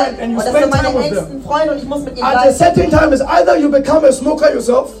closest ihnen bleiben. friend and you Und das spend sind time meine with engsten Freunde und ich muss mit ihnen At a bleiben. certain time, it's either you become a smoker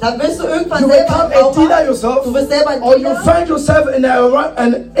yourself, Dann wirst du irgendwann you selber become ein a Raucher, dealer yourself, du wirst selber ein or you Dealer, find yourself in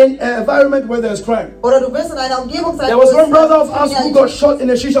an environment where there's crime. oder du wirst in einer Umgebung sein, There wo was es one brother of us who got Kriminalität shot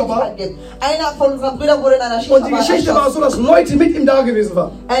in a shisha bar. gibt. Einer von unseren Brüdern wurde in einer Und die Shisha-Bar Geschichte war erschossen. so, dass Leute mit ihm da gewesen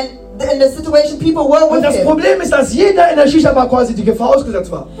waren. And in the situation, people were Und with das him. Problem ist, dass jeder in der Shisha-Bar quasi die Gefahr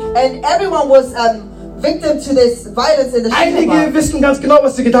ausgesetzt war. And everyone was victim to this violence in the Einige Shisha-Bar. wissen ganz genau,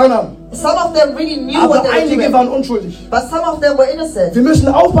 was sie getan haben. Some of them really knew what Aber they were einige doing. waren unschuldig. But some of them were innocent. Wir müssen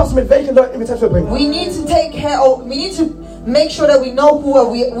aufpassen, mit welchen Leuten wir Zeit verbringen. We need to take care of, we need to make sure that we know who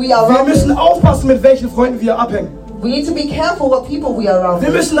we are Wir around müssen with. aufpassen, mit welchen Freunden wir abhängen. We need to be careful what people we are around Wir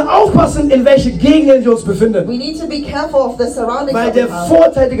with. müssen aufpassen, in welche Gegenden wir uns befinden. We need to be careful of the surroundings Weil that we der have.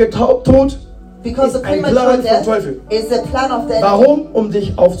 vorzeitige Tod, Because the ist ein premature Plan vom death Teufel. is the plan of the enemy. Warum? Um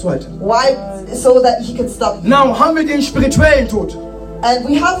dich aufzuhalten. Why? So that he can stop you. Now haben wir den spirituellen Tod. And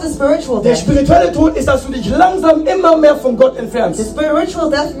we have the spiritual Der death. spirituelle Tod ist, dass du dich langsam immer mehr von Gott The entfernst. spiritual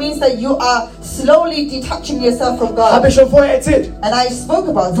death means that you are slowly detaching yourself from Habe God. ich schon vorher erzählt. And I spoke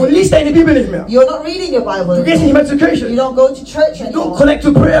about Du it. liest deine Bibel nicht mehr. You're not reading your Bible Du gehst anymore. nicht mehr zur You Kirche. don't go to church You don't anymore. connect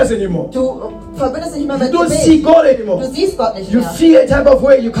to prayers anymore. Du verbindest dich nicht mehr mit You don't see Gebet. God anymore. Du siehst Gott nicht You mehr. feel a type of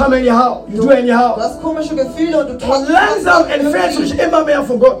way. You come anyhow. You do Du anyhow. hast komische Gefühle und du Und tust langsam entfernst du dich immer mehr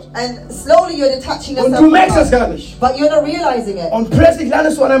von Gott. And slowly you're detaching Und yourself du from merkst es God. gar nicht. But you're not realizing it. Und plötzlich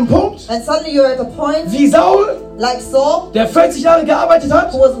landest du an einem Punkt, And suddenly you're at a point wie Saul, like Saul, der 40 Jahre gearbeitet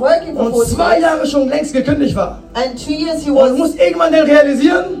hat who was working for und 40 2 years. Jahre schon längst gekündigt war. And 2 years he Und was, muss irgendwann dann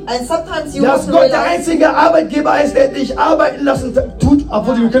realisieren, and sometimes you dass have to Gott der realize einzige Arbeitgeber ist, der dich arbeiten lassen tut,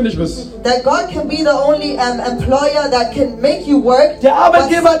 obwohl du gekündigt bist. that God can be the only employer that can make you work. Der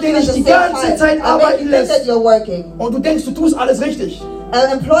Arbeitgeber, but der at dich the die same ganze time Zeit and make arbeiten you think lässt. that you're working. Und du denkst, du tust alles richtig.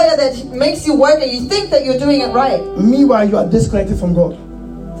 an employer that makes you work and you think that you're doing it right. Meanwhile, you are disconnected from God.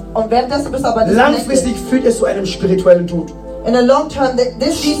 Und währenddessen bist du aber Langfristig disconnected. führt es zu einem spirituellen Tod. In the long term,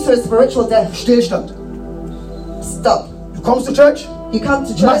 this leads to a spiritual death. Stillstand. Stop. Du kommst zu Church, You come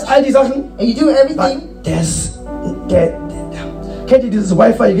to du machst church all die Sachen, and you do everything. kennt ihr dieses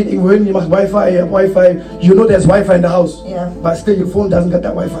Wi-Fi, ihr geht irgendwo hin, ihr macht Wi-Fi, you know there's Wi-Fi in the house, Yeah. but still your phone doesn't get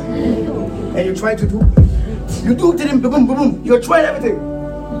that Wi-Fi. And you try to do, boom, boom, boom, you're trying everything,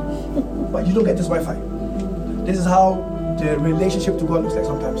 but you don't get this Wi-Fi. This is how the relationship to God looks like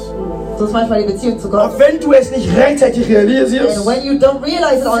sometimes. So ist manchmal die Beziehung zu Gott. Und wenn du es nicht rechtzeitig realisierst, And when you don't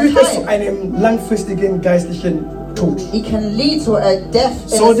realize it on führt es zu time, einem langfristigen geistlichen Tod. it can lead to a death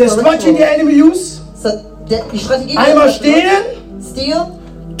in So a the strategy the spiritual. enemy use, So die Strategie, einmal die stehlen, steal,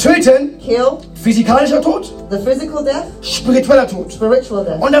 töten, kill, physikalischer Tod, the physical death, spiritueller Tod. spiritual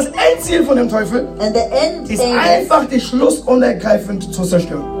death. Und das Endziel von dem Teufel And the end ist aim einfach, dich schluss und ergreifend zu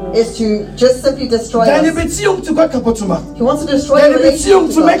zerstören. is to just simply destroy Deine us. Beziehung zu Gott kaputt zu machen. He wants to destroy Deine your Beziehung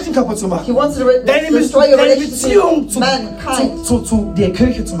relationship zu to God. Menschen kaputt zu He machen. wants to Deine destroy your Beziehung relationship with mankind. zu der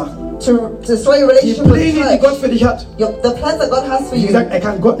Kirche zu machen. To destroy your Die relationship with Pläne, die church. Gott für dich hat. The plans that God has for Wie you. gesagt, er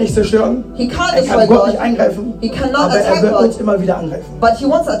kann Gott nicht zerstören. He can't Er destroy kann Gott God. nicht eingreifen. He cannot Aber er attack wird uns God. immer wieder angreifen. But he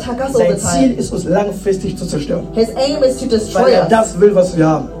wants to attack us all Sein the Ziel time. ist, uns langfristig zu zerstören. His aim is to Weil destroy er us. das will, was wir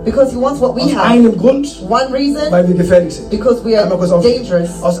haben. Because he wants what we Aus have. einem Grund, One reason, weil wir gefährlich sind. because we Einmal kurz are auf. dangerous.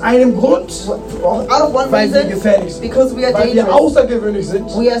 Aus einem Grund, Out of one weil wir reason, gefährlich sind. because we are Weil wir dangerous. außergewöhnlich sind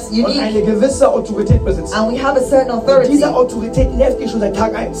We are und unique. eine gewisse Autorität besitzen. And we have a certain Und authority. diese Autorität nervt ihn schon seit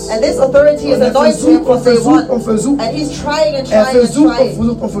Tag 1. And this authority is Und er annoying to him from day one. versucht. And he's trying and Er trying and versucht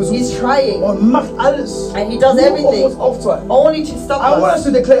trying. He's trying. und macht alles, And he does nur um everything. uns aufzuhalten. Only to stop I want us us.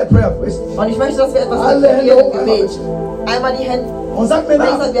 to declare a prayer, please. Und ich möchte, dass wir etwas Alle deklarieren Hände im hoch, Gebet. Einmal die Hände. Und sag mir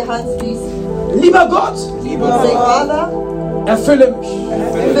Raise nach, up your hands, please. lieber Gott, Say, Father, erfülle mich.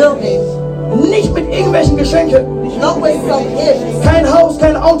 fill me. Nicht mit irgendwelchen Geschenken. Not with some gifts. Kein Haus,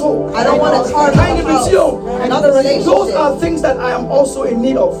 kein Auto. I don't want a car, Keine not a house. Beziehung. Not a Those relationship. are things that I am also in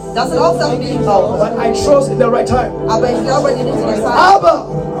need of. Das sind auch Sachen, die ich brauche. But I trust in the right time. Aber ich glaube, die richtige Zeit.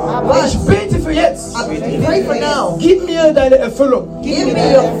 Aber ich bete für jetzt. I pray for now. Gib mir deine Erfüllung. Give me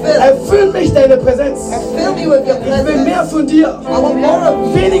your fill. Erfüll mich deine Präsenz. Fill me with your Ich will presence. mehr von dir. I want more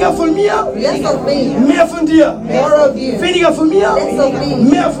of you. Weniger von mir. Less of me. Mehr von dir. More of you. Weniger von mir. Less of me.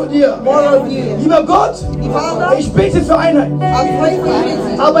 Mehr von dir. More of you. Lieber Gott, Father, ich bete für Einheit. I pray for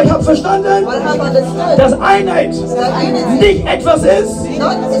unity. Aber ich habe verstanden, But I have understood dass Einheit that unity nicht etwas ist, is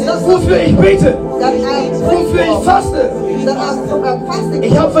not wofür ich bete, that I pray wofür ich for. faste. That I'm fasting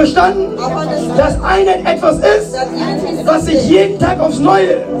Ich habe verstanden, I've understood dass Einheit etwas ist, that unity is was ich something jeden Tag aufs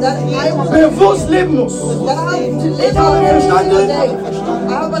Neue that I want bewusst leben muss. that I have to live Ich habe out every verstanden, single day.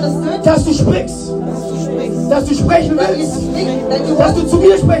 I have understood Dass du sprichst, dass du sprechen that you willst, speak, that you dass want, du zu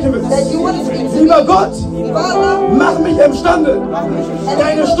mir sprechen that willst. you want to speak to me. Lieber Gott, Father, mach mich imstande,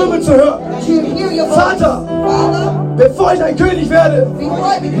 deine Stimme zu hören. to hear your voice. Vater, Father, bevor ich ein König werde, before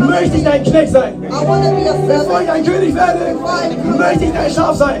I become möchte ich dein Knecht sein. I want to be a Bevor servant. ich ein König werde, möchte ich dein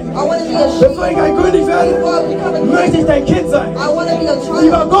Schaf sein. I want to be a sheep. Bevor ich ein König werde, Before I become a king, möchte ich dein Kind sein. I want to be a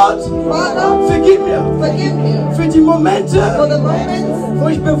Lieber child. Gott, Father, vergib mir forgive me für die Momente, for the moments wo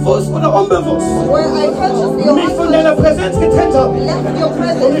ich bewusst oder unbewusst where I consciously or mich von deiner Präsenz getrennt habe. left your Und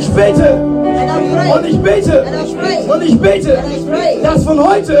presence. ich bete, And I pray. und ich bete, And I pray. und ich bete, And I pray. dass von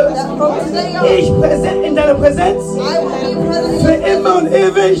heute That from today on, ich präsent in deiner Präsenz I will be present in für your immer und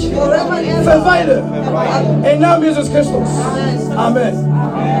presence ewig forever and ever. verweile. Im Namen Jesus Christus.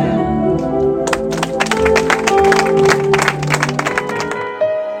 Amen.